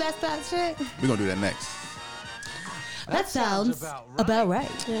want to do that shit? We're going to do that next. That sounds about right.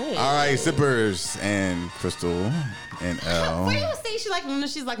 Hey. All right, sippers and Crystal and Elle. What do you say? She's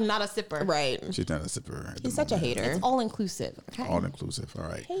like not a sipper. Right. She's not a sipper. He's such a hater. It's all inclusive. Okay. All inclusive. All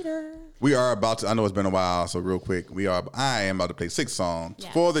right. Hater. We are about to, I know it's been a while, so real quick, I am about to play 6 songs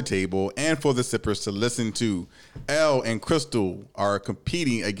for the table and for the sippers to listen to. Elle and Crystal are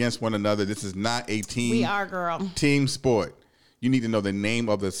competing against one another. This is not a team sport. You need to know the name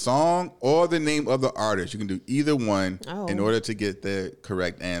of the song or the name of the artist. You can do either one in order to get the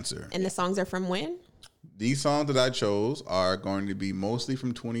correct answer. And the songs are from when? These songs that I chose are going to be mostly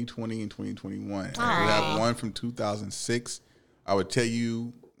from 2020 and 2021. I have one from 2006. I would tell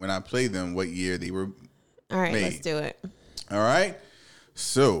you when I play them what year they were made. Let's do it. All right.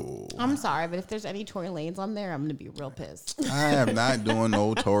 So I'm sorry, but if there's any Tory Lanez on there, I'm gonna be real pissed. I am not doing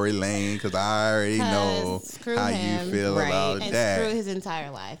no Tory Lane because I already know how you feel about and that. Screw his entire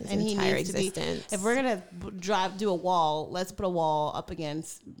life, and he entire needs existence. to be. If we're gonna do a wall, let's put a wall up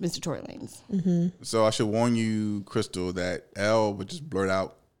against Mr. Tory Lanez. Mm-hmm. So I should warn you, Crystal, that Elle would just blurt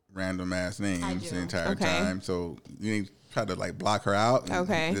out random ass names the entire time. So you need to try to like block her out.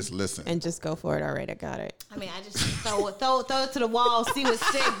 And just listen and just go for it. All right, I got it. I mean, I just throw it to the wall, see what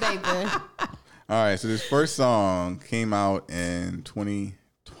stick, baby. All right, so this first song came out in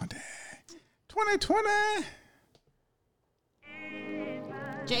 2020. 2020.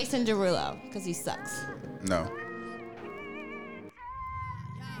 Jason Derulo, because he sucks. No.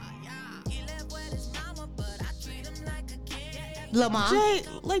 Lamar. Jay,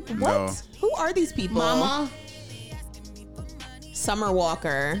 like what? No. Who are these people? Mama. Summer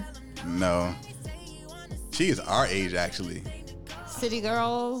Walker. No. She is our age, actually. City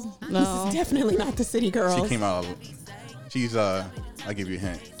Girls. No. This is definitely not the City Girls. She came out. She's I'll give you a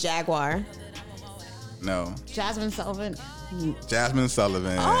hint. Jaguar. No. Jasmine Sullivan. Jasmine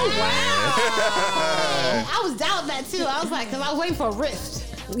Sullivan. Oh wow! I was doubting that too. I was like, because I was waiting for a rift.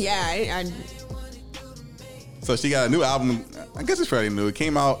 Yeah, So she got a new album. I guess it's fairly new. It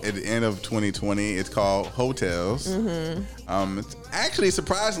came out at the end of 2020. It's called Hotels. Mm-hmm. It's actually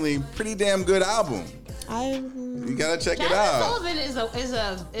surprisingly pretty damn good album. You gotta check it out. Jasmine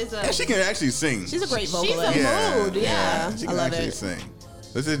Sullivan is a. And she can actually sing. She's a great vocalist. She's a mood. Yeah. She can actually sing.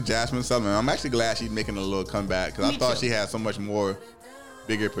 This is Jasmine Sullivan. I'm actually glad she's making a little comeback because I thought she had so much more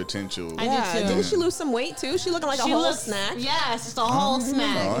bigger potential. Yeah, didn't she lose some weight too? She looking like a whole snack. Yeah, it's just a whole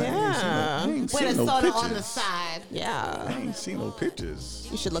snack. With a soda on the side. Yeah. I ain't seen no pictures.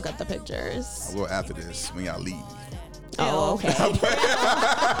 You should look up the pictures. I will after this when y'all leave. Oh, okay.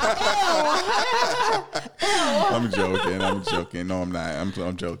 I'm joking. No, I'm not.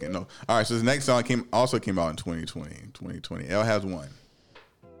 I'm joking. No. All right, so the next song came out in 2020. L has one.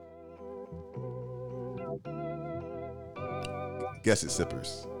 Guess it,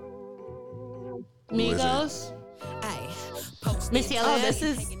 sippers. Migos. Missy Elliott.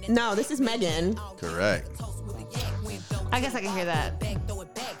 This is Megan. Correct. I guess I can hear that.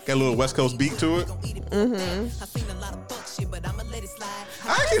 Got a little West Coast beat to it.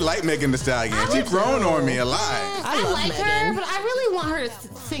 I actually like Megan Thee Stallion. She's grown on me a lot. I like her, but I really want her to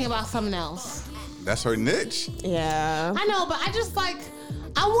sing about something else. That's her niche. Yeah. I know, but I just like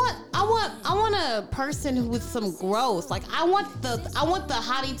I want a person with some growth. Like I want the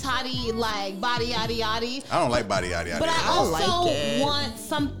hottie toddy like body yaddy yaddy. I don't like body yaddy yaddy. But I also want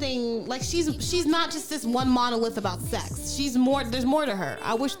something like she's not just this one monolith about sex. She's more. There's more to her.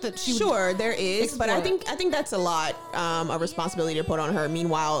 I wish that she would there is, but I think that's a lot of responsibility to put on her.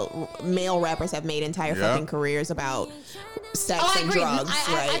 Meanwhile, male rappers have made entire fucking careers about sex and drugs.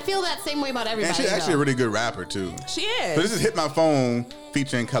 I feel that same way about everybody. And she's actually a really good rapper too. She is. So this is Hit My Phone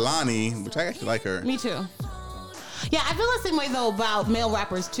featuring Kalani, which I actually like her. Me too. Yeah, I feel the same way though about male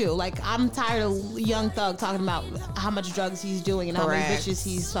rappers too. Like I'm tired of Young Thug talking about how much drugs he's doing and how many bitches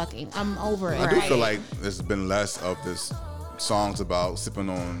he's fucking. I'm over it. I do feel like there's been less of this songs about sipping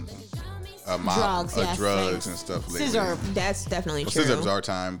on drugs and stuff lately. Scissor. That's definitely true. Scissor was our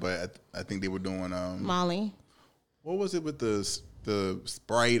time, but I think they were doing Molly. What was it with the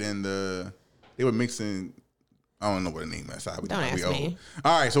Sprite and they were mixing. I don't know what the name is. Don't ask me.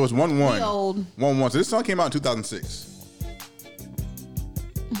 All right, so it's 1-1. We old. 1-1. So this song came out in 2006.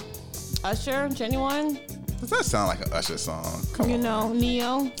 Usher, Genuine. Does that sound like an Usher song? Come on.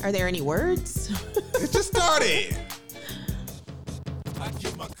 Neo. Are there any words? It just started.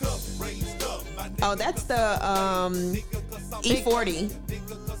 Oh, that's the E40.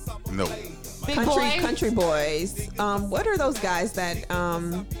 No. Country Boys. What are those guys that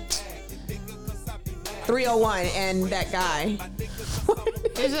 301 and that guy?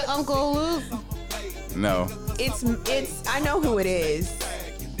 Is it Uncle Luke? No. It's I know who it is.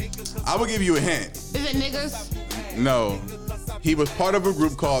 I will give you a hint. Is it niggas? No. He was part of a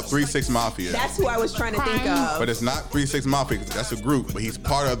group called 3-6 Mafia. That's who I was trying to think of. But it's not 3-6 Mafia. That's a group, but he's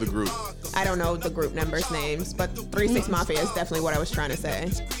part of the group. I don't know the group members' names, but 3-6 Mafia is definitely what I was trying to say.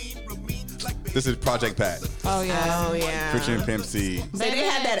 This is Project Pat. Oh yeah. Featuring Pimp C. So they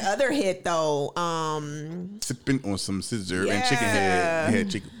had that other hit though. Sipping on some scissor and chicken head. He had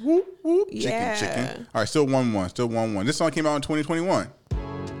chicken. Whoop, whoop. Chicken. All right, still 1-1. This song came out in 2021.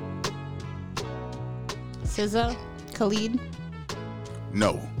 SZA, Khalid.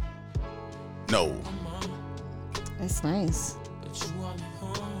 No. That's nice.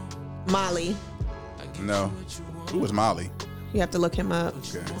 Molly. No. Who was Molly? You have to look him up.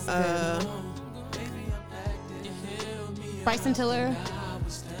 Okay. Bryson Tiller.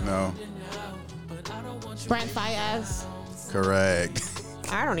 No. Brent Faiyaz. Correct.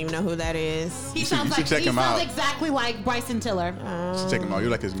 I don't even know who that is. He sounds exactly like Bryson Tiller. Check him out. You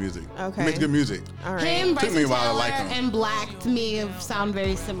like his music. Okay. He makes good music. All right. Him, Bryson Took me a while to Tiller, like him. and Black to me sound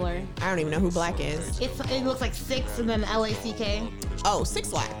very similar. I don't even know who Black is. It looks like 6 and then LACK. Oh, 6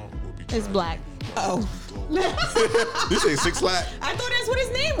 Black. It's Black. Oh. You say 6 Black? I thought that's what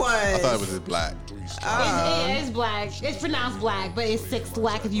his name was. I thought it was his Black. It is Black. It's pronounced Black, but it's 6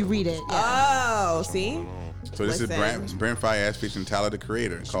 Black if you read it. Yeah. Oh, see? So this is Brent Faiyaz featuring Tyler the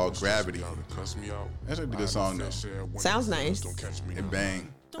Creator called Gravity. That's a good song though. Sounds nice. It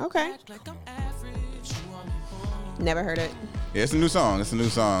bang. Okay. Never heard it. Yeah, it's a new song.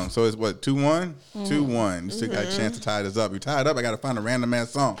 So it's what, 2-1? 2-1. You still got a chance to tie this up. You tie it up, I got to find a random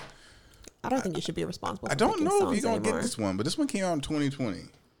ass song. I don't think you should be responsible for I don't know if you're going to anymore. get this one, but this one came out in 2020.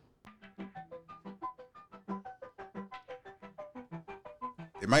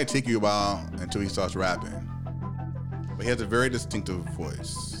 It might take you a while until he starts rapping. But he has a very distinctive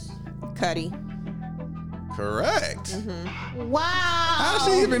voice. Cuddy. Correct. Wow. How does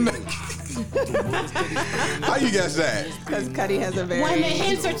she even know? How you guess that? Because Cudi has a very... When the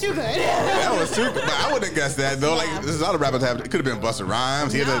hints are too good. That was too good. I wouldn't have guessed that, though. Like, this is all the rappers have. It could have been Busta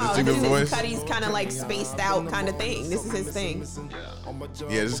Rhymes. He had a single voice. Cuddy's kind of like spaced out kind of thing. This is his thing.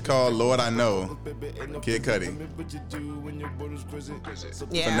 Yeah, this is called Lord I Know, Kid Cudi.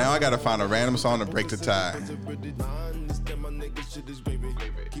 Yeah. So now I got to find a random song to break the tie.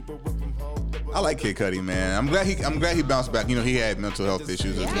 I like Kid Cudi, man. I'm glad he bounced back. You know, he had mental health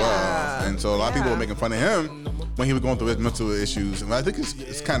issues as well, and so a lot of people were making fun of him when he was going through his mental issues. And I think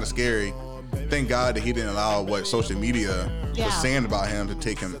it's kind of scary. Thank God that he didn't allow what social media was saying about him to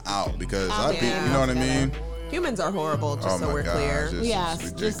take him out, because you know what I mean. Humans are horrible, just so we're clear. It's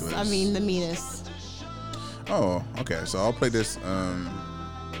ridiculous. I mean, the meanest. Oh, okay. So I'll play this. 1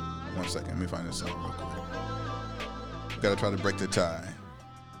 second. Let me find this song real quick. Gotta try to break the tie.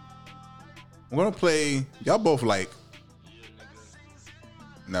 I'm gonna play. Y'all both like.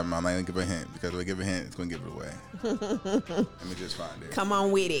 Never mind. I'm not gonna give a hint, because if I give a hint, it's gonna give it away. Let me just find it. Come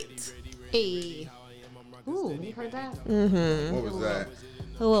on with it. Hey. Ooh, you heard that? Mm-hmm. What was that?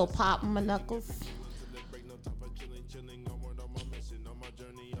 A little pop in my knuckles.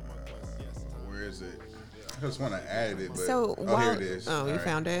 Where is it? I just want to add it, but here it is. Oh, you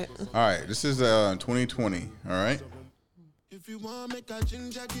found it. All right, this is 2020. All right.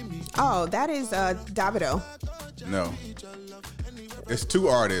 Oh, that is Davido. No, it's two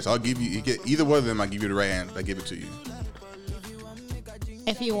artists. I'll give you. You get either one of them. I give you the right answer. I give it to you.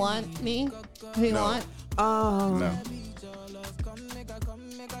 If you want me, if you want. Oh. No.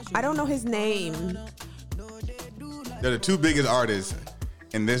 I don't know his name. They're the two biggest artists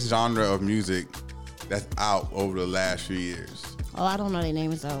in this genre of music that's out over the last few years. Oh, I don't know their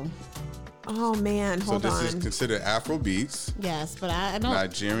names though. Oh man, hold on. So this is considered Afro beats. Yes, but I don't.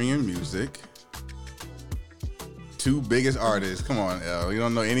 Nigerian music. Two biggest artists. Come on, Elle. You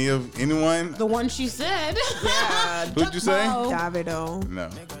don't know anyone? The one she said. Yeah. Who'd you say? Davido. No.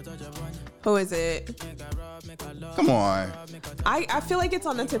 Who is it? Come on. I feel like it's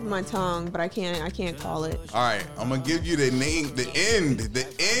on the tip of my tongue, but I can't call it. All right, I'm gonna give you the name, the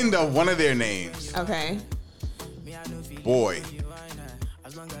end of one of their names. Okay. Boy.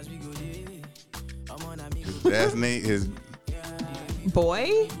 His name is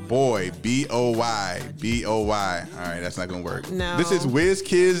Boy. Boy. B-O-Y. B-O-Y. All right, that's not gonna work. No. This is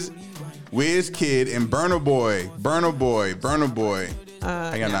Wizkid and Burna Boy.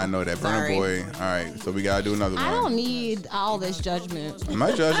 I gotta not know that. Burna Boy. All right, so we gotta do another one. I don't need all this judgment. I'm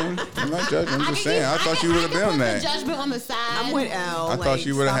not judging. I'm just saying. I thought you would have been on that. Judgment on the side. I'm with Elle. I thought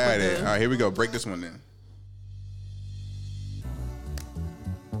you would have had it. All right, here we go. Break this one then.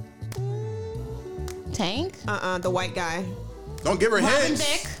 Tank? The white guy. Don't give her Robin hints.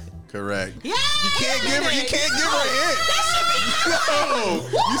 Thicke? Correct. Yeah. You can't give her a hint. No,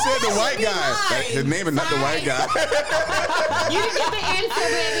 you said the white guy. His name is not the white guy. You didn't get the answer,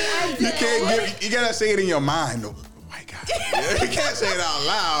 baby. You can't you gotta say it in your mind. No, white guy. You can't say it out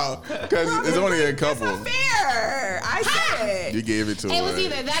loud because it's only a couple. That's not fair. I said it. You gave it to her. It was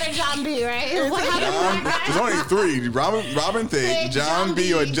either that or John B, right? What happened? There's only three: Robin Thicke, John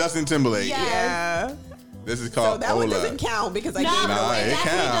B, or Justin Timberlake. Yeah. This is called So that Ola. one doesn't count because I gave it Nah, away. it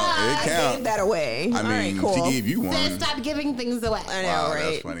counts. I gave that away. I mean, cool. she gave you one. Then stop giving things away. I know, Wow,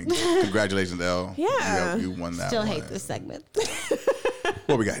 right? that's funny. Congratulations, Elle. Yeah. You won that Still one. hate this segment.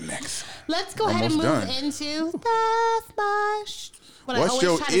 What we got next? Let's go ahead and move into Death March. What's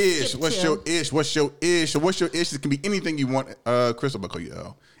your ish? What's your ish? What's your ish? So what's your ish? It can be anything you want. Crystal, I'll call you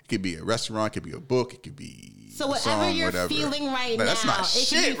Elle. It could be a restaurant. It could be a book. It could be so whatever you're feeling right now. That's not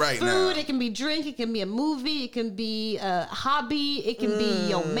shit right food, now. It can be drink. It can be a movie. It can be a hobby. It can be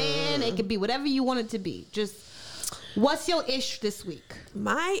your man. It can be whatever you want it to be. Just what's your ish this week?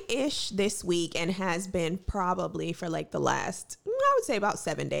 My ish this week, and has been probably for like the last, I would say about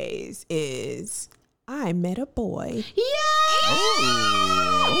 7 days, is I met a boy. Yeah.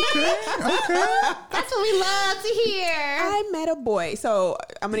 Oh, okay. That's what we love to hear. I met a boy. So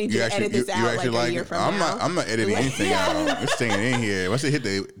I'm gonna need you to edit this out like a year from now. I'm not editing anything out. It's staying in here. Once it hit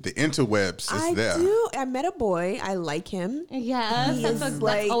the interwebs, it's there. I met a boy. I like him. Yes, that's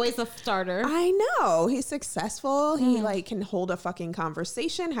always a starter. I know. He's successful. He like can hold a fucking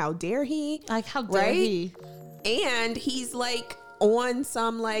conversation. How dare he? Like, how dare he? And he's like on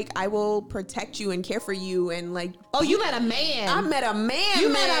some like, I will protect you and care for you, and like, oh, you met a man. I met a man. You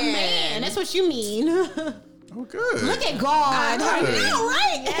met a man. That's what you mean. Oh, good. Look at God. I know,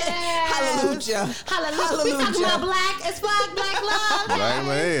 right? Yes. Hallelujah. Hallelujah. We talking about black as fuck, black love. Black,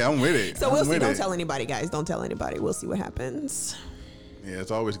 hey, I'm with it. So we'll see. Don't tell anybody, guys. Don't tell anybody. We'll see what happens. Yeah,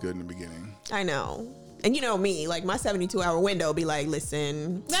 it's always good in the beginning. I know. And you know me, like my 72-hour window be like,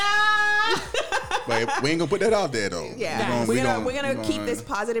 listen. Ah, But we ain't gonna put that out there though. Yeah, we're gonna keep this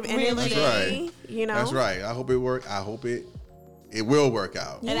positive energy. That's right. You know, that's right. I hope it work. I hope it will work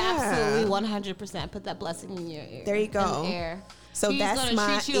out. And absolutely 100% put that blessing in your ear. There you go. In the air. So He's that's gonna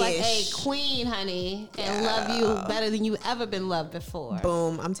my treat you like a queen, honey, and love you better than you ever been loved before.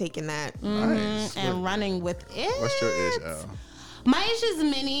 Boom! I'm taking that. Nice. And running with it. What's your ish, Al? My ish is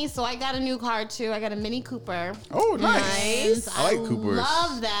mini, so I got a new car too. I got a Mini Cooper. Oh, nice. I like Coopers.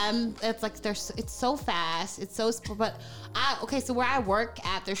 Love them. It's like it's so fast. It's so but so where I work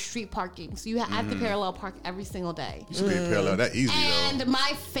at, there's street parking, so I have to parallel park every single day. You should be parallel that easy And though.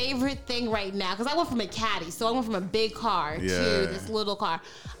 my favorite thing right now, because I went from a caddy, so I went from a big car to this little car.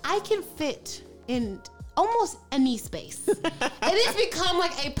 I can fit in almost any space. It has become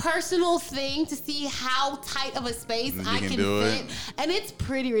like a personal thing to see how tight of a space I can fit, and it's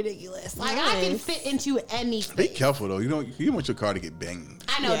pretty ridiculous. Like I can fit into any space. Be careful though. You don't want your car to get banged.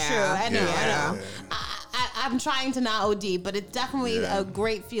 I know, true. I know. Yeah. I'm trying to not OD, but it's definitely a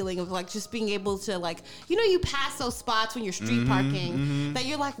great feeling of like just being able to like, you pass those spots when you're street parking that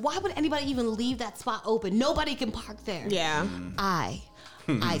you're like, why would anybody even leave that spot open? Nobody can park there. Yeah. I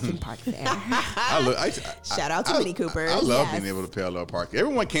can park there. Shout out to Mini Cooper. I love being able to parallel park.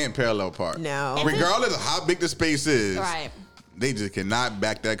 Everyone can't parallel park. No. Regardless of how big the space is. Right. They just cannot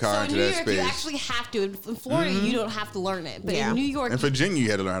back that car into that space. In New York, you actually have to. In Florida, you don't have to learn it. But in New York... In Virginia,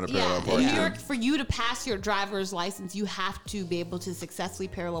 you had to learn how to parallel park. In New York, for you to pass your driver's license, you have to be able to successfully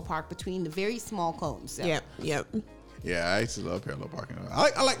parallel park between the very small cones. So. Yep. Yeah, I used to love parallel parking.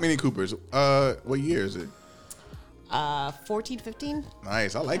 I like Mini Coopers. What year is it? 14, 15.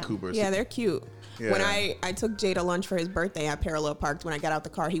 Nice. I like Coopers. Yeah, they're cute. Yeah. When I took Jay to lunch for his birthday, I parallel parked. When I got out the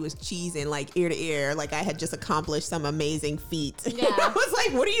car, he was cheesing like ear to ear, like I had just accomplished some amazing feat. Yeah. I was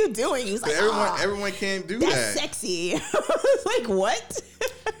like, "What are you doing?" He's like, "Everyone can't do that's that. That's sexy." I was like, "What?"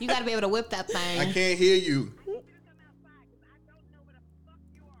 You got to be able to whip that thing. I can't hear you.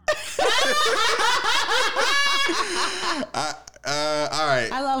 All right.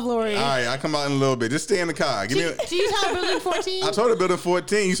 I love Lori. All right, I'll come out in a little bit. Just stay in the car. Do you tell building 14? I told her building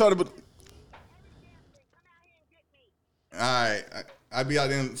 14. You saw the. All right, I'll be out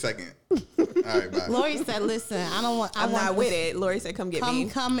there in a second. All right, bye. Lori said, "Listen, I'm not with it." Lori said, "Come get me.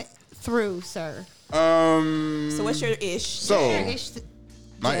 Come through, sir." So what's your ish? So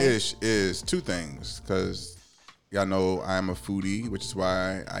my ish is two things because y'all know I'm a foodie, which is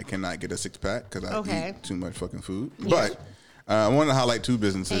why I cannot get a 6-pack because I eat too much fucking food. Yeah. But I want to highlight two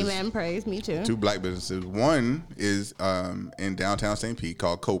businesses. Amen. Praise. Me too. Two black businesses. One is in downtown St. Pete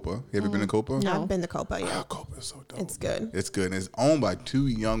called Copa. Have you ever been to Copa? No, I've been to Copa. Yeah, oh, Copa is so dope. It's good. It's good. And it's owned by two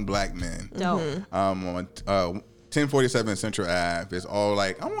young black men. Dope. On 1047 Central Ave. It's all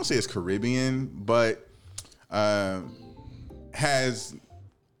like I won't say it's Caribbean, but has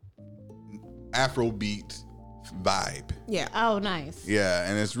Afrobeat vibe. Yeah. Oh, nice. Yeah,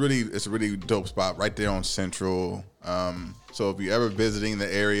 and it's a really dope spot right there on Central. So if you're ever visiting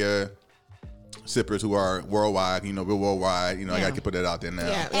the area, sippers who are worldwide, we're worldwide. I got to put that out there now.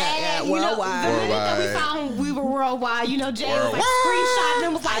 Yeah. Worldwide. The minute that we found we were worldwide, Jay was like screenshotting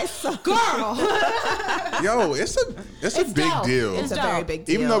and was like, "Girl, yo, it's a big dope. deal. It's a very big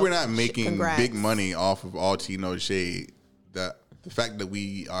deal. Even though we're not making Congrats. big money off of all tea, no shade, the fact that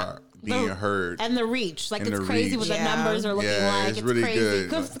we are being heard and the reach, like and it's crazy what the numbers are looking like. It's really crazy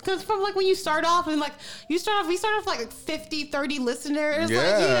good. Because from like when you start off and like we start off like 50, 30 listeners.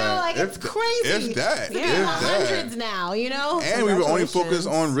 Yeah, like it's crazy. If that, hundreds now. And we were only focused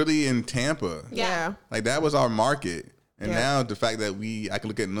on really in Tampa. Yeah, like that was our market. And now the fact that I can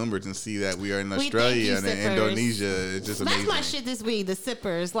look at numbers and see that we are in Australia and in Indonesia is just amazing. That's my shit this week, the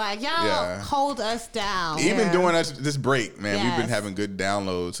sippers. Like, y'all hold us down. Even during this break, man, we've been having good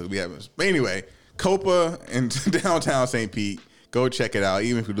downloads. So we haven't. But anyway, Copa in downtown St. Pete, go check it out.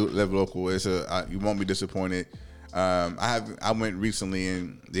 Even if you live local, you won't be disappointed. I went recently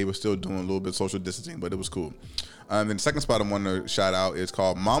and they were still doing a little bit of social distancing, but it was cool. And the second spot I want to shout out is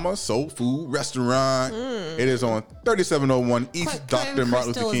called Mama Soul Food Restaurant. It is on 3701 East Dr.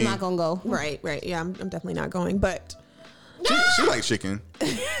 Martin Luther King. Is not gonna go. Right. Yeah, I'm definitely not going, but she likes chicken.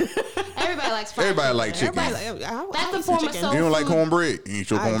 Everybody likes fried Everybody likes chicken. That's the form of soul food. You don't like cornbread? You eat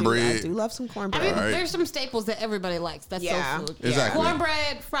your cornbread? I do love some cornbread. I mean, there's some staples that everybody likes. That's soul food. Exactly.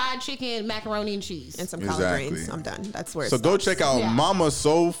 Cornbread, fried chicken, macaroni and cheese. And some collard greens. I'm done. That's where it So go check out Mama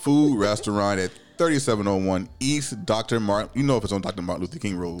Soul Food Restaurant at 3701 East Dr. Martin. You know if it's on Dr. Martin Luther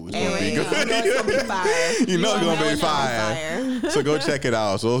King Road, it's going to be good. It's going to be fire. You know it's going to be fire. So go check it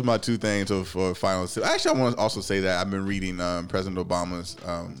out. So those are my two things for final. Actually, I want to also say that I've been reading President Obama's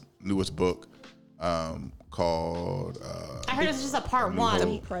newest book called. I heard it's just a part one.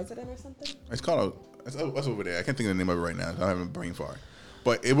 The President or something. It's called. That's over there. I can't think of the name of it right now. I haven't a brain fart.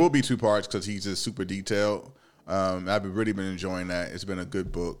 But it will be 2 parts because he's just super detailed. I've really been enjoying that. It's been a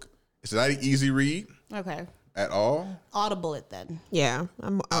good book. It's not an easy read. Okay. At all. Audible it then. Yeah,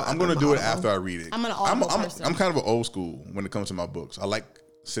 I'm going to do it after I read it. I'm an Audible person. I'm kind of an old school when it comes to my books. I like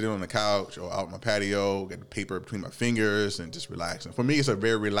sitting on the couch or out on my patio, get the paper between my fingers, and just relaxing. For me, it's a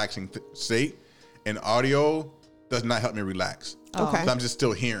very relaxing state. And audio does not help me relax. Okay. So I'm just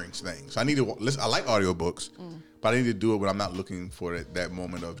still hearing things. So I need to listen. I like audiobooks, but I need to do it when I'm not looking for that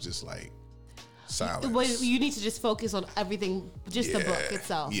moment of just like silence. Well, you need to just focus on everything, just the book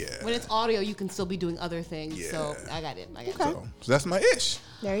itself. Yeah. When it's audio, you can still be doing other things. Yeah. So I got it. So that's my ish.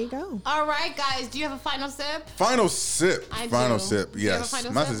 There you go. All right, guys. Do you have a final sip? Final sip. I final do. sip. Do you have a Yes.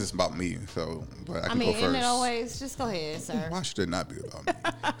 final Mine sip? is just about me. So, but I can I mean, go first. isn't it always? Just go ahead, sir. Why should it not be about me?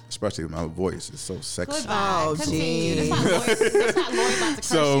 Especially my voice is so sexy. Goodbye. Oh, Continue. geez. That's not Lloyd about to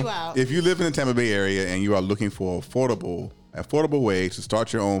curse you out. If you live in the Tampa Bay area and you are looking for affordable ways to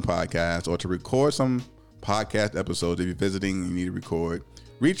start your own podcast or to record some podcast episodes, if you're visiting and you need to record,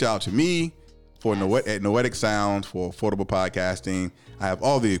 reach out to me at Noetic Sounds for affordable podcasting. I have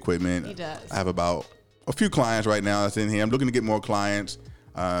all the equipment. He does. I have about a few clients right now that's in here. I'm looking to get more clients.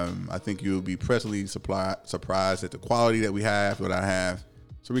 I think you'll be pleasantly surprised at the quality that we have, what I have.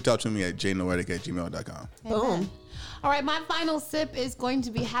 So reach out to me at jnoetic@gmail.com. Boom. All right, my final sip is going to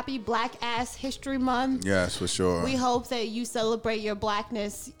be Happy Black Ass History Month. Yes, for sure. We hope that you celebrate your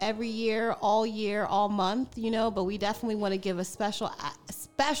blackness every year, all month, but we definitely want to give a special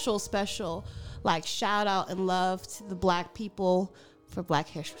like shout out and love to the black people for Black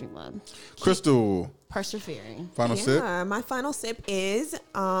History Month. Crystal. Persevering. Final sip? My final sip is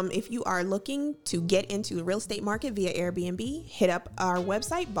if you are looking to get into the real estate market via Airbnb, hit up our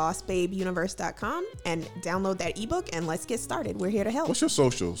website, bossbabeuniverse.com, and download that ebook, and let's get started. We're here to help. What's your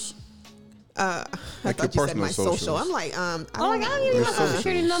socials? I like thought your you said my personal social. socials. I'm like, I don't even have a social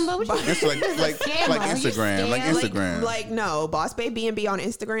security number. What you It's like Instagram. Like Instagram. Like no, Boss Babe B&B on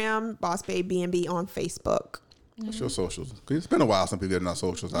Instagram, Boss Babe B&B on Facebook. What's your socials? 'Cause it's been a while since people did our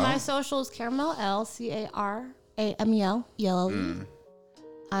socials. My social is Caramel L CARAMEL ELLE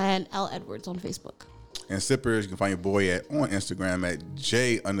and L Edwards on Facebook. And Sippers, you can find your boy on Instagram at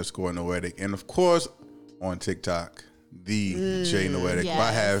J_Noetic, and of course on TikTok, the J Noetic.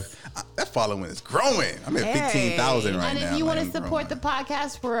 Yes. That following is growing. I'm at 15,000 right now. And if you want to support the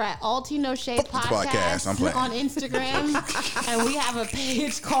podcast, we're at All Tea No Shade podcast. I'm playing. on Instagram, and we have a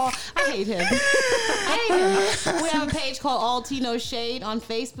page called I hate him. We have a page called All Tea No Shade on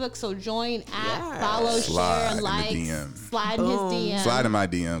Facebook. So join follow, share, and like. Slide in his DM. Slide in my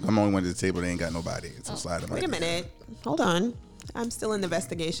DM. I'm the only one at the table that ain't got nobody. So slide in my DM. Wait a minute. Hold on. I'm still in the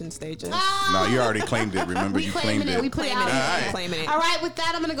investigation stages. No, you already claimed it. Remember, you claimed it. We put it out. Claiming it. All right, with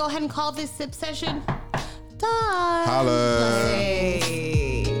that, I'm going to go ahead and call this sip session done. Holla. Hey.